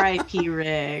 Oh, R.I.P.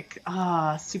 Rick.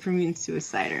 Ah, Super Mutant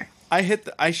Suicider.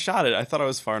 I shot it. I thought I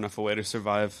was far enough away to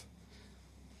survive.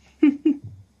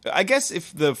 I guess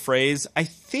if the phrase, I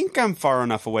think I'm far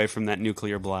enough away from that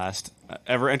nuclear blast,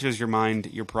 ever enters your mind,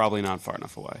 you're probably not far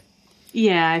enough away.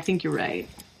 Yeah, I think you're right.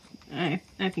 I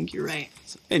think you're right.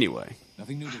 So, anyway.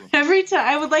 Nothing new to report. Every time,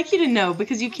 I would like you to know,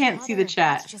 because you can't see the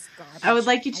chat, I would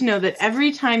like you to know that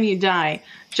every time you die,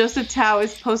 Joseph Tao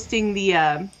is posting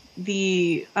the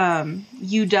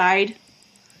you died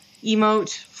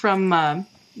emote from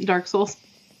Dark Souls.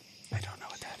 I don't know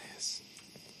what that is.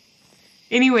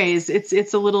 Anyways,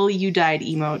 it's a little you died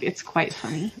emote. It's quite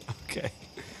funny. Okay.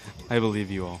 I believe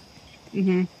you all.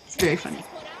 It's very funny.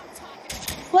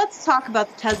 Let's talk about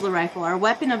the Tesla rifle, our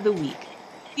weapon of the week.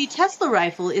 The Tesla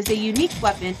rifle is a unique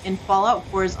weapon in Fallout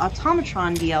 4's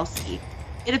Automatron DLC.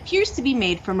 It appears to be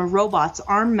made from a robot's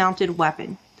arm-mounted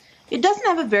weapon. It doesn't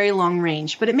have a very long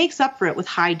range, but it makes up for it with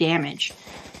high damage.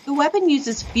 The weapon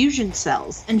uses fusion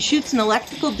cells and shoots an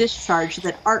electrical discharge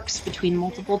that arcs between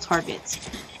multiple targets.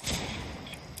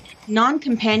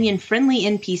 Non-companion friendly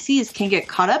NPCs can get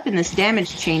caught up in this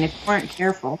damage chain if you aren't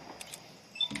careful.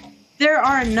 There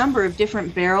are a number of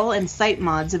different barrel and sight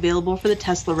mods available for the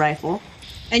Tesla rifle,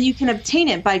 and you can obtain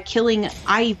it by killing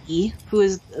Ivy, who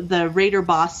is the raider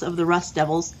boss of the Rust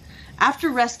Devils, after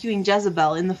rescuing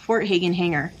Jezebel in the Fort Hagen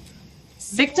hangar.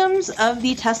 Victims of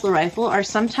the Tesla rifle are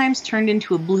sometimes turned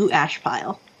into a blue ash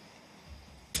pile.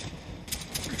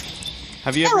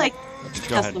 Have you I ever... like the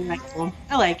Go Tesla ahead. rifle.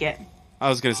 I like it. I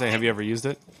was going to say, have you ever used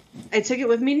it? I took it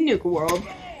with me to Nuka World.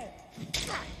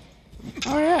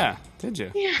 Oh, yeah. Did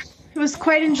you? Yeah, it was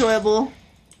quite enjoyable.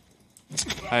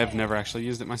 I have never actually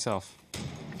used it myself.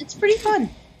 It's pretty fun.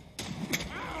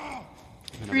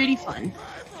 Pretty fun.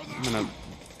 I'm going to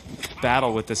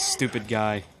battle with this stupid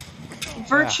guy.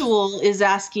 Virtual is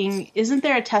asking, isn't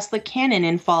there a Tesla cannon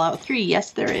in Fallout 3?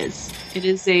 Yes, there is. It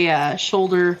is a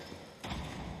shoulder...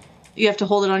 You have to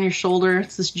hold it on your shoulder.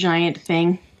 It's this giant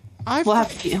thing. We'll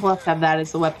have to have that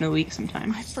as the weapon of the week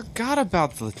sometime. I forgot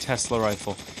about the Tesla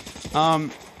rifle. I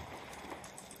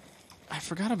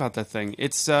forgot about that thing.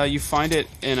 It's you find it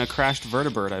in a crashed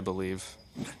vertebrate, I believe.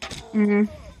 Mm-hmm.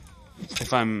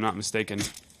 If I'm not mistaken.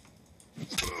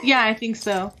 Yeah, I think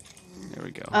so. There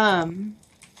we go.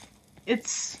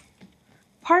 It's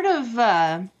part of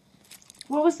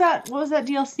what was that? What was that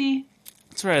DLC?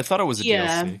 That's right. I thought it was a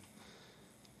DLC.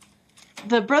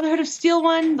 The Brotherhood of Steel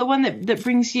one, the one that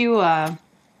brings you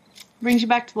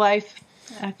back to life.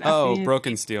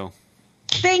 Broken Steel.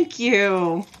 Thank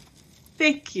you.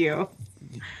 Thank you.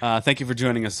 Thank you for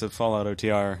joining us at Fallout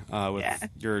OTR with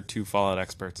your two Fallout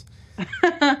experts.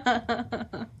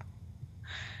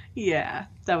 Yeah,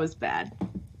 that was bad.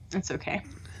 It's okay.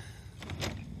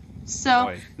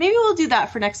 So maybe we'll do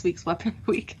that for next week's Weapon of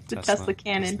the Week, the Tesla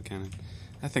cannon. Tesla cannon.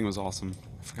 That thing was awesome.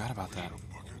 I forgot about that.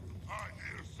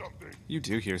 You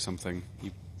do hear something.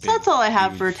 So that's all I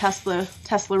have for Tesla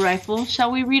rifle. Shall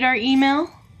we read our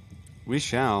email? We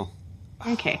shall.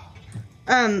 Okay.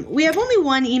 We have only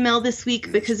one email this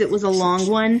week because it was a long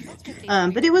one,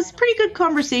 but it was pretty good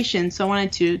conversation, so I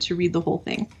wanted to read the whole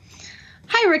thing.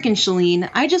 Hi, Rick and Shalene.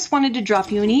 I just wanted to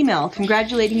drop you an email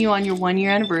congratulating you on your 1-year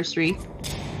anniversary.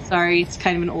 Sorry, it's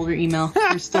kind of an older email.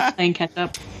 We're still playing catch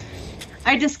up.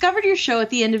 I discovered your show at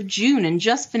the end of June and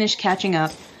just finished catching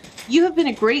up. You have been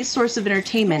a great source of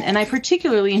entertainment, and I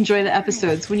particularly enjoy the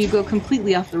episodes when you go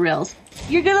completely off the rails.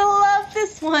 You're gonna love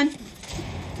this one!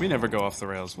 We never go off the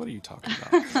rails. What are you talking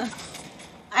about?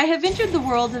 I have entered the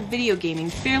world of video gaming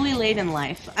fairly late in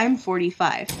life. I'm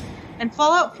 45, and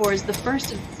Fallout 4 is the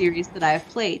first of the series that I have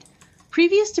played.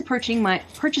 Previous to purchasing my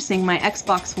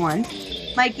Xbox One,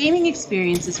 my gaming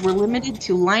experiences were limited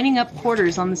to lining up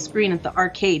quarters on the screen at the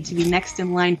arcade to be next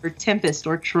in line for Tempest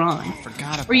or Tron,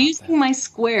 or using my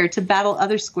square to battle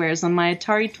other squares on my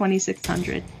Atari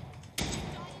 2600.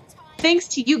 Thanks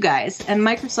to you guys and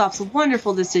Microsoft's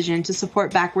wonderful decision to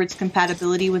support backwards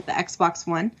compatibility with the Xbox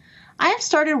One, I have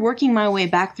started working my way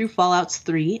back through Fallouts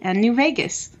 3 and New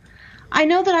Vegas. I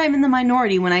know that I am in the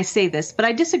minority when I say this, but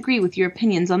I disagree with your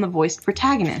opinions on the voiced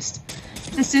protagonist.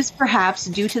 This is perhaps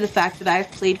due to the fact that I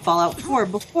have played Fallout 4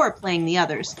 before playing the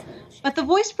others, but the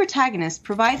voiced protagonist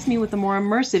provides me with a more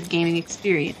immersive gaming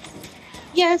experience.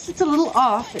 Yes, it's a little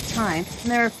off at times,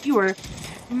 and there are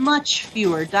much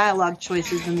fewer dialogue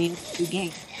choices in the other two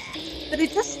games, but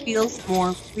it just feels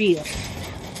more real.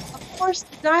 Of course,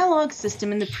 the dialogue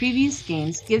system in the previous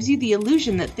games gives you the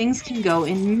illusion that things can go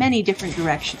in many different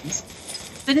directions.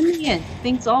 But in the end,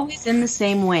 things always end the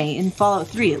same way, in Fallout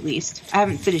 3 at least. I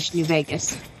haven't finished New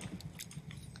Vegas.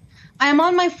 I am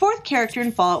on my 4th character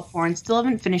in Fallout 4 and still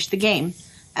haven't finished the game.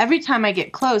 Every time I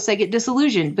get close, I get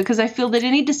disillusioned because I feel that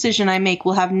any decision I make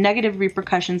will have negative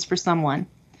repercussions for someone.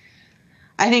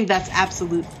 I think that's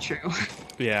absolutely true.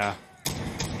 Yeah.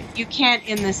 You can't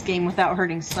end this game without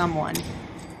hurting someone.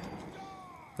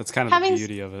 That's kind of the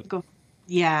beauty of it.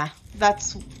 Yeah.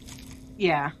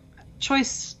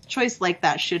 Choice like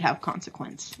that should have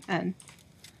consequence, and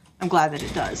I'm glad that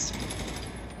it does.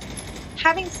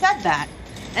 Having said that,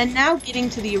 and now getting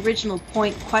to the original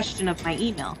question of my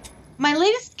email, my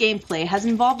latest gameplay has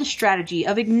involved a strategy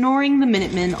of ignoring the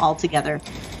Minutemen altogether.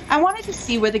 I wanted to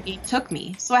see where the game took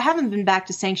me, so I haven't been back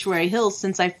to Sanctuary Hills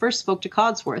since I first spoke to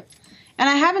Codsworth, and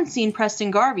I haven't seen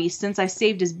Preston Garvey since I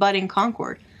saved his butt in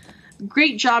Concord.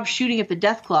 Great job shooting at the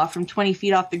Deathclaw from 20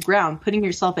 feet off the ground, putting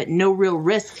yourself at no real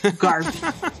risk, Garvey.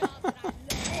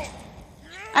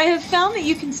 I have found that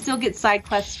you can still get side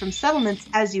quests from settlements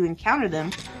as you encounter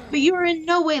them, but you are in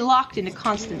no way locked into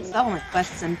constant settlement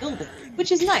quests and building,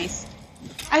 which is nice.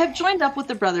 I have joined up with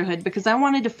the Brotherhood because I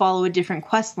wanted to follow a different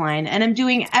quest line, and I'm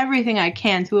doing everything I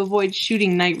can to avoid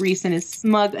shooting Knight Reese in his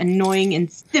smug, annoying,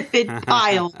 insipid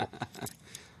pile.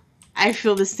 I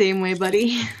feel the same way,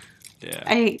 buddy. Yeah.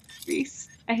 I hate Reese.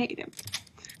 I hate him.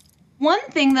 One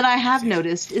thing that I have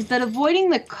noticed is that avoiding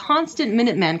the constant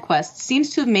Minuteman quest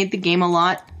seems to have made the game a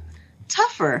lot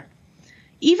tougher.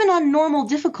 Even on normal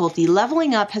difficulty,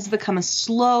 leveling up has become a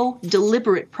slow,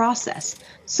 deliberate process,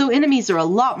 so enemies are a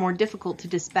lot more difficult to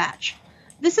dispatch.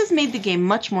 This has made the game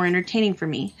much more entertaining for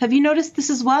me. Have you noticed this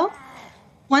as well?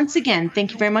 Once again,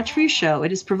 thank you very much for your show.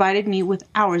 It has provided me with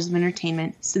hours of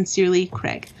entertainment. Sincerely,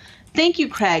 Craig. Thank you,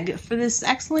 Craig, for this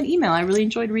excellent email. I really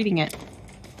enjoyed reading it.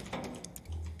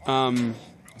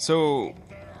 So,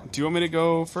 do you want me to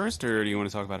go first, or do you want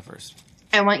to talk about it first?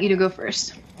 I want you to go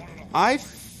first. I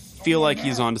feel like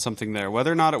he's onto something there.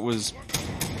 Whether or not it was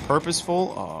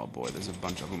purposeful... Oh, boy, there's a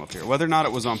bunch of them up here. Whether or not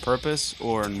it was on purpose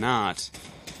or not,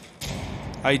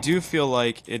 I do feel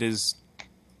like it is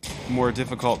more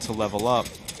difficult to level up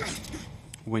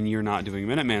when you're not doing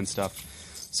Minuteman stuff.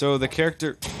 So the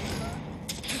character...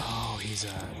 Oh, he's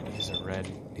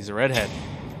a redhead.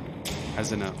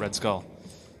 As in a red skull.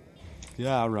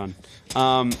 Yeah, I'll run.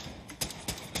 Oh,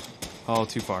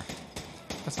 too far.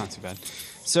 That's not too bad.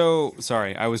 So,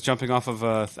 sorry, I was jumping off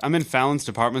of I'm in Fallon's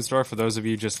department store, for those of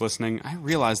you just listening. I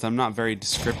realized I'm not very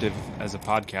descriptive as a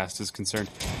podcast is concerned.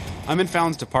 I'm in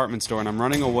Fallon's department store, and I'm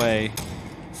running away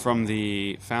from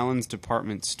the Fallon's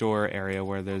department store area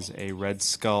where there's a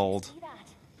red-skulled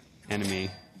enemy,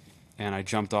 and I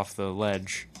jumped off the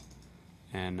ledge,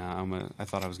 and I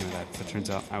thought I was going to die, but it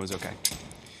turns out I was okay.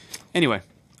 Anyway,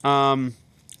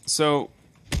 so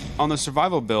on the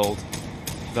survival build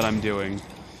that I'm doing,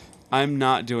 I'm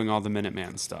not doing all the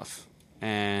Minuteman stuff,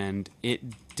 and it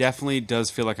definitely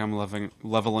does feel like I'm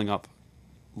leveling up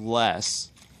less,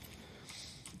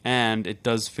 and it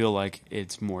does feel like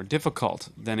it's more difficult.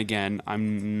 Then again,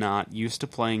 I'm not used to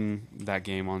playing that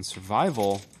game on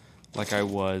survival like I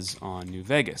was on New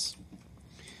Vegas,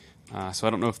 so I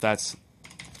don't know if that's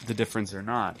the difference or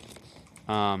not.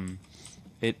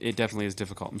 It definitely is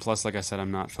difficult, and plus, like I said,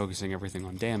 I'm not focusing everything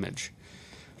on damage,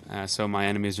 so my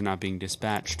enemies are not being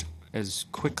dispatched as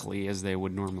quickly as they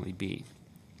would normally be.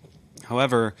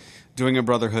 However, doing a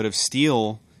Brotherhood of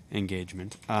Steel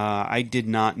engagement, I did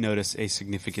not notice a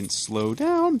significant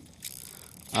slowdown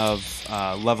of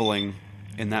leveling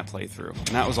in that playthrough, and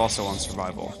that was also on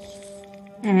survival.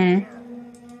 Mm-hmm.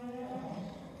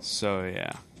 So,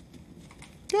 yeah.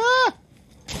 Ah!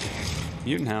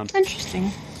 Mutant Hound.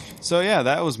 Interesting. So, yeah,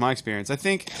 that was my experience. I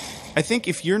think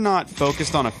if you're not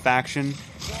focused on a faction,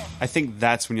 I think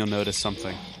that's when you'll notice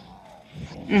something.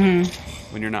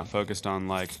 Mm-hmm. When you're not focused on,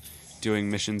 like,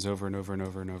 doing missions over and over and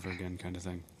over and over again kind of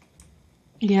thing.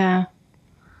 Yeah.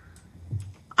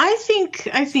 I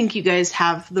think you guys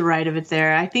have the right of it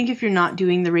there. I think if you're not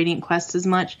doing the Radiant Quest as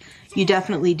much, you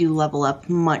definitely do level up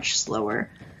much slower.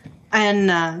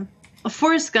 And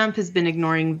Forrest Gump has been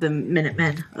ignoring the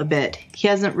Minutemen a bit. He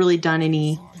hasn't really done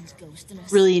any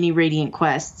Radiant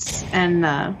Quests,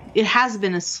 and it has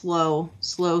been a slow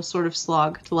sort of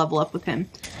slog to level up with him,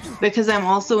 because I'm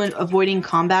also avoiding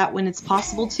combat when it's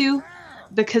possible to,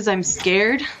 because I'm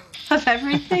scared of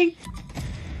everything.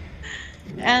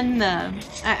 And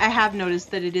I have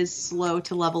noticed that it is slow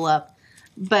to level up,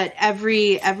 but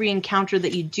every encounter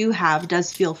that you do have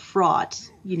does feel fraught,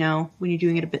 you know, when you're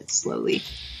doing it a bit slowly.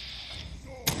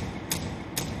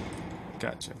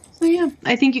 Gotcha. So yeah,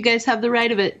 I think you guys have the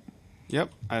right of it.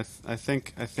 Yep, I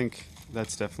think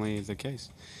that's definitely the case.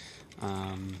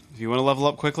 If you want to level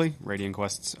up quickly, Radiant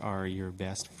Quests are your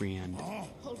best friend.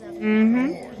 Mm-hmm.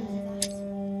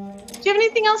 Do you have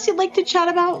anything else you'd like to chat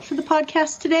about for the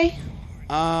podcast today?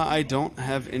 I don't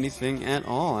have anything at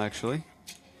all, actually.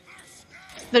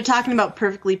 They're talking about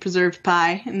perfectly preserved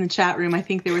pie in the chat room. I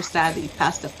think they were sad that you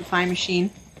passed up the pie machine.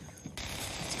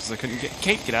 It's because I couldn't get...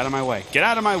 Cait, get out of my way. Get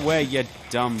out of my way, you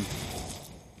dumb...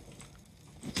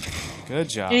 Good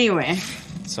job. Anyway.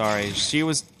 Sorry, she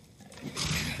was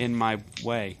in my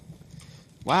way.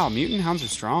 Wow, mutant hounds are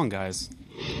strong, guys.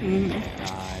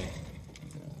 Die.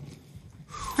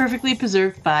 Perfectly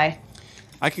preserved pie.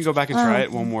 I can go back and try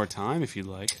it one more time if you'd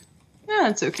like. No,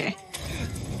 it's okay.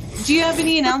 Do you have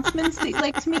any announcements that you'd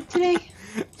like to make today?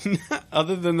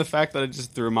 Other than the fact that I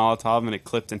just threw a Molotov and it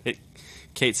clipped and hit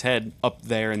Cait's head up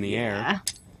there in the air.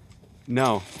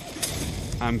 No.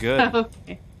 I'm good.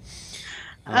 Okay.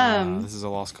 This is a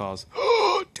lost cause.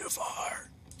 Too far.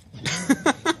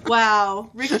 Wow.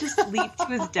 Rick just leaped to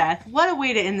his death. What a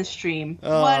way to end the stream.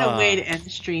 What a way to end the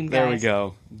stream, guys. There we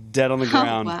go. Dead on the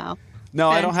ground. Oh, wow. No,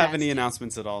 I don't have Fantastic. any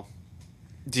announcements at all.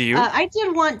 Do you? I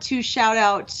did want to shout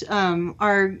out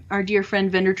our dear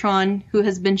friend Vendertron, who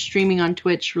has been streaming on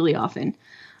Twitch really often.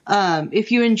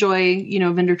 If you enjoy,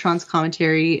 Vendertron's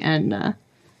commentary and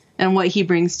what he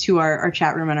brings to our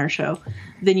chat room and our show,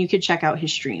 then you could check out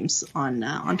his streams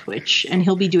on Twitch, and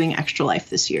he'll be doing Extra Life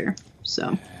this year.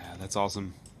 So, Yeah, that's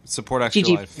awesome. Support Extra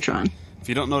GG Life. Vendertron. If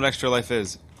you don't know what Extra Life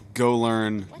is, go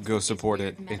learn, go support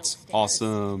it. It's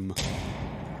awesome.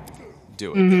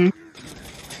 Do it.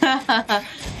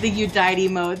 The you died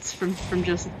emotes from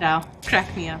Joseph Dow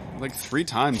crack me up. Like 3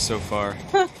 times so far.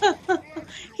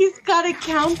 He's got a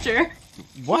counter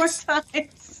What? 4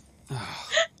 times.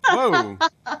 Whoa.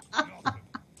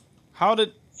 How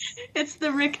did... It's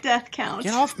the Rick death count.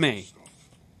 Get off me.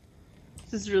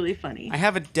 This is really funny. I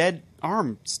have a dead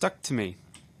arm stuck to me.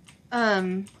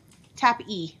 Tap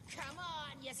E. Come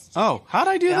on, you Oh, how'd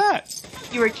I do that?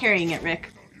 You were carrying it, Rick.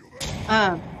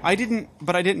 I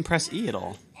didn't press E at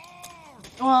all.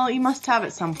 Well, you must have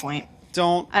at some point.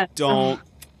 Don't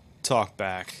talk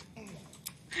back.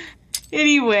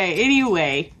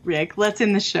 Anyway, Rick, let's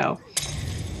end the show.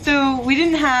 So we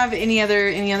didn't have any other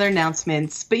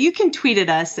announcements, but you can tweet at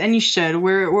us, and you should.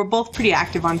 We're both pretty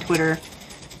active on Twitter,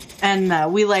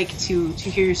 and we like to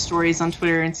hear your stories on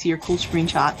Twitter and see your cool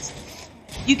screenshots.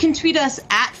 You can tweet us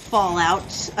at Fallout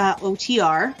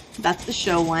OTR. That's the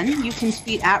show one. You can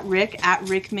tweet at Rick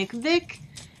McVick,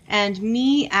 and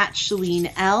me at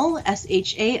Shalene L,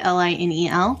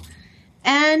 SHALINEL.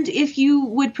 And if you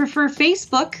would prefer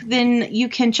Facebook, then you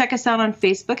can check us out on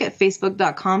Facebook at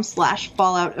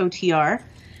facebook.com/FalloutOTR.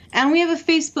 And we have a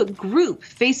Facebook group,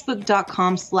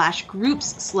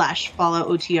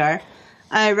 facebook.com/groups/FalloutOTR.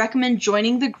 I recommend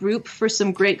joining the group for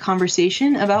some great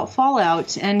conversation about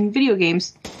Fallout and video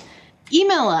games.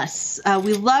 Email us.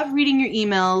 We love reading your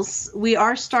emails. We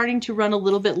are starting to run a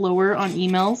little bit lower on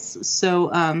emails,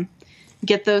 so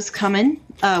get those coming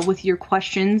with your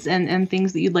questions and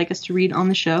things that you'd like us to read on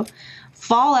the show.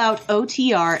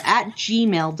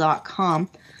 falloutotr@gmail.com.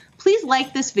 Please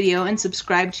like this video and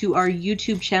subscribe to our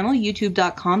YouTube channel,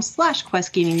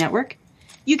 youtube.com/QuestGamingNetwork.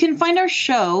 You can find our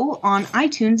show on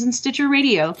iTunes and Stitcher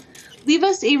Radio. Leave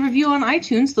us a review on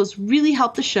iTunes. Those really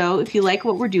help the show. If you like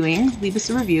what we're doing, leave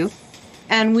us a review.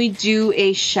 And we do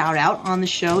a shout out on the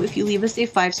show if you leave us a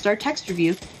 5-star text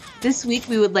review. This week,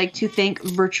 we would like to thank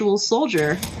Virtual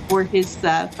Soldier for his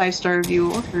 5-star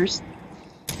review or hers.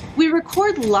 We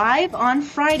record live on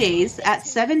Fridays at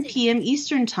 7 p.m.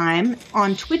 Eastern Time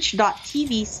on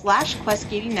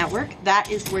twitch.tv/QuestGamingNetwork. That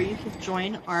is where you can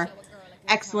join our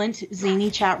excellent zany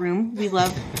chat room. We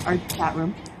love our chat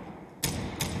room.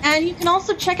 And you can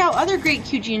also check out other great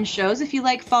QGN shows. If you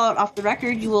like Fallout Off the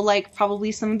Record, you will like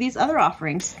probably some of these other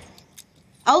offerings.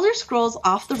 Elder Scrolls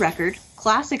Off the Record,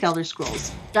 Classic Elder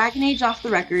Scrolls, Dragon Age Off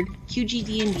the Record,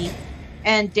 QGD&D,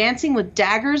 and Dancing with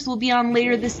Daggers will be on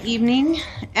later this evening.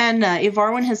 And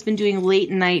Ivarwin has been doing late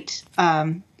night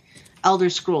Elder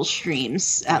Scrolls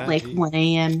streams at like 1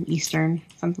 a.m. Eastern,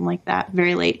 something like that.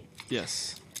 Very late.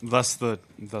 Yes. Thus the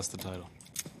title.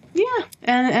 Yeah,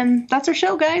 and that's our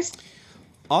show, guys.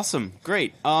 Awesome.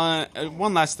 Great.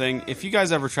 One last thing. If you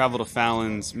guys ever travel to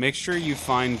Fallon's, make sure you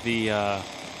find the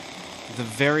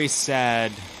very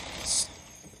sad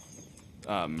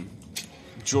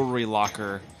jewelry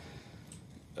locker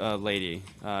lady.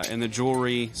 In the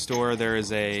jewelry store, there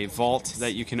is a vault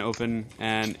that you can open,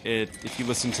 and if you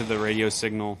listen to the radio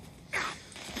signal,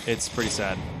 it's pretty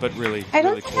sad, but really, I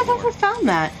don't really think cool I've lore. ever found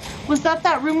that. Was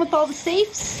that room with all the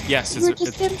safes? Yes, you were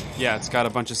just in? it's got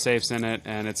a bunch of safes in it,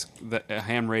 and it's a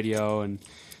ham radio, and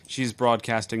she's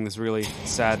broadcasting this really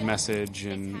sad message,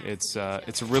 and it's a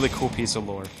really cool piece of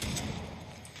lore.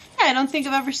 Yeah, I don't think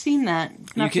I've ever seen that. I'm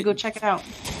gonna have to go check it out.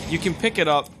 You can pick it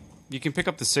up. You can pick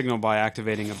up the signal by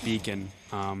activating a beacon.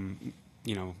 Most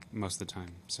of the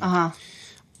time. So.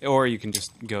 Or you can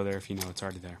just go there if you know it's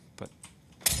already there. But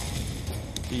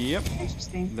yep,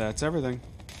 Interesting. that's everything.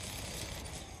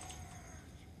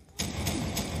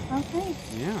 Okay.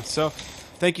 Yeah. So,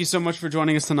 thank you so much for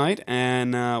joining us tonight,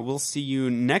 and we'll see you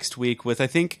next week with, I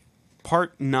think,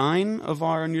 part 9 of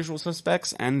our Unusual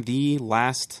Suspects and the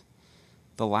last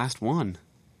one.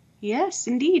 Yes,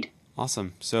 indeed.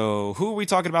 Awesome. So, who are we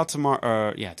talking about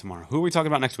tomorrow? Tomorrow. Who are we talking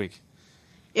about next week?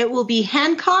 It will be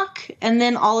Hancock, and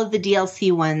then all of the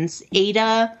DLC ones.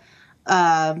 Ada,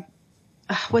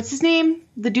 what's his name?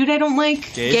 The dude I don't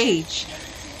like? Gage.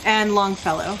 And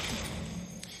Longfellow.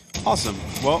 Awesome.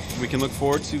 Well, we can look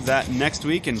forward to that next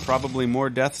week, and probably more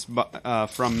deaths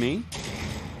from me.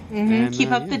 Mm-hmm. And,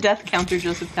 Keep up the death counter,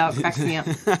 Joseph Dow. It cracks me up.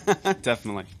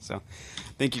 Definitely. So,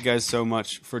 thank you guys so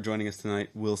much for joining us tonight.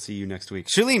 We'll see you next week.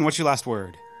 Shalene, what's your last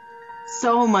word?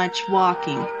 So much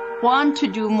walking. Want to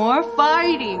do more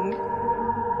fighting.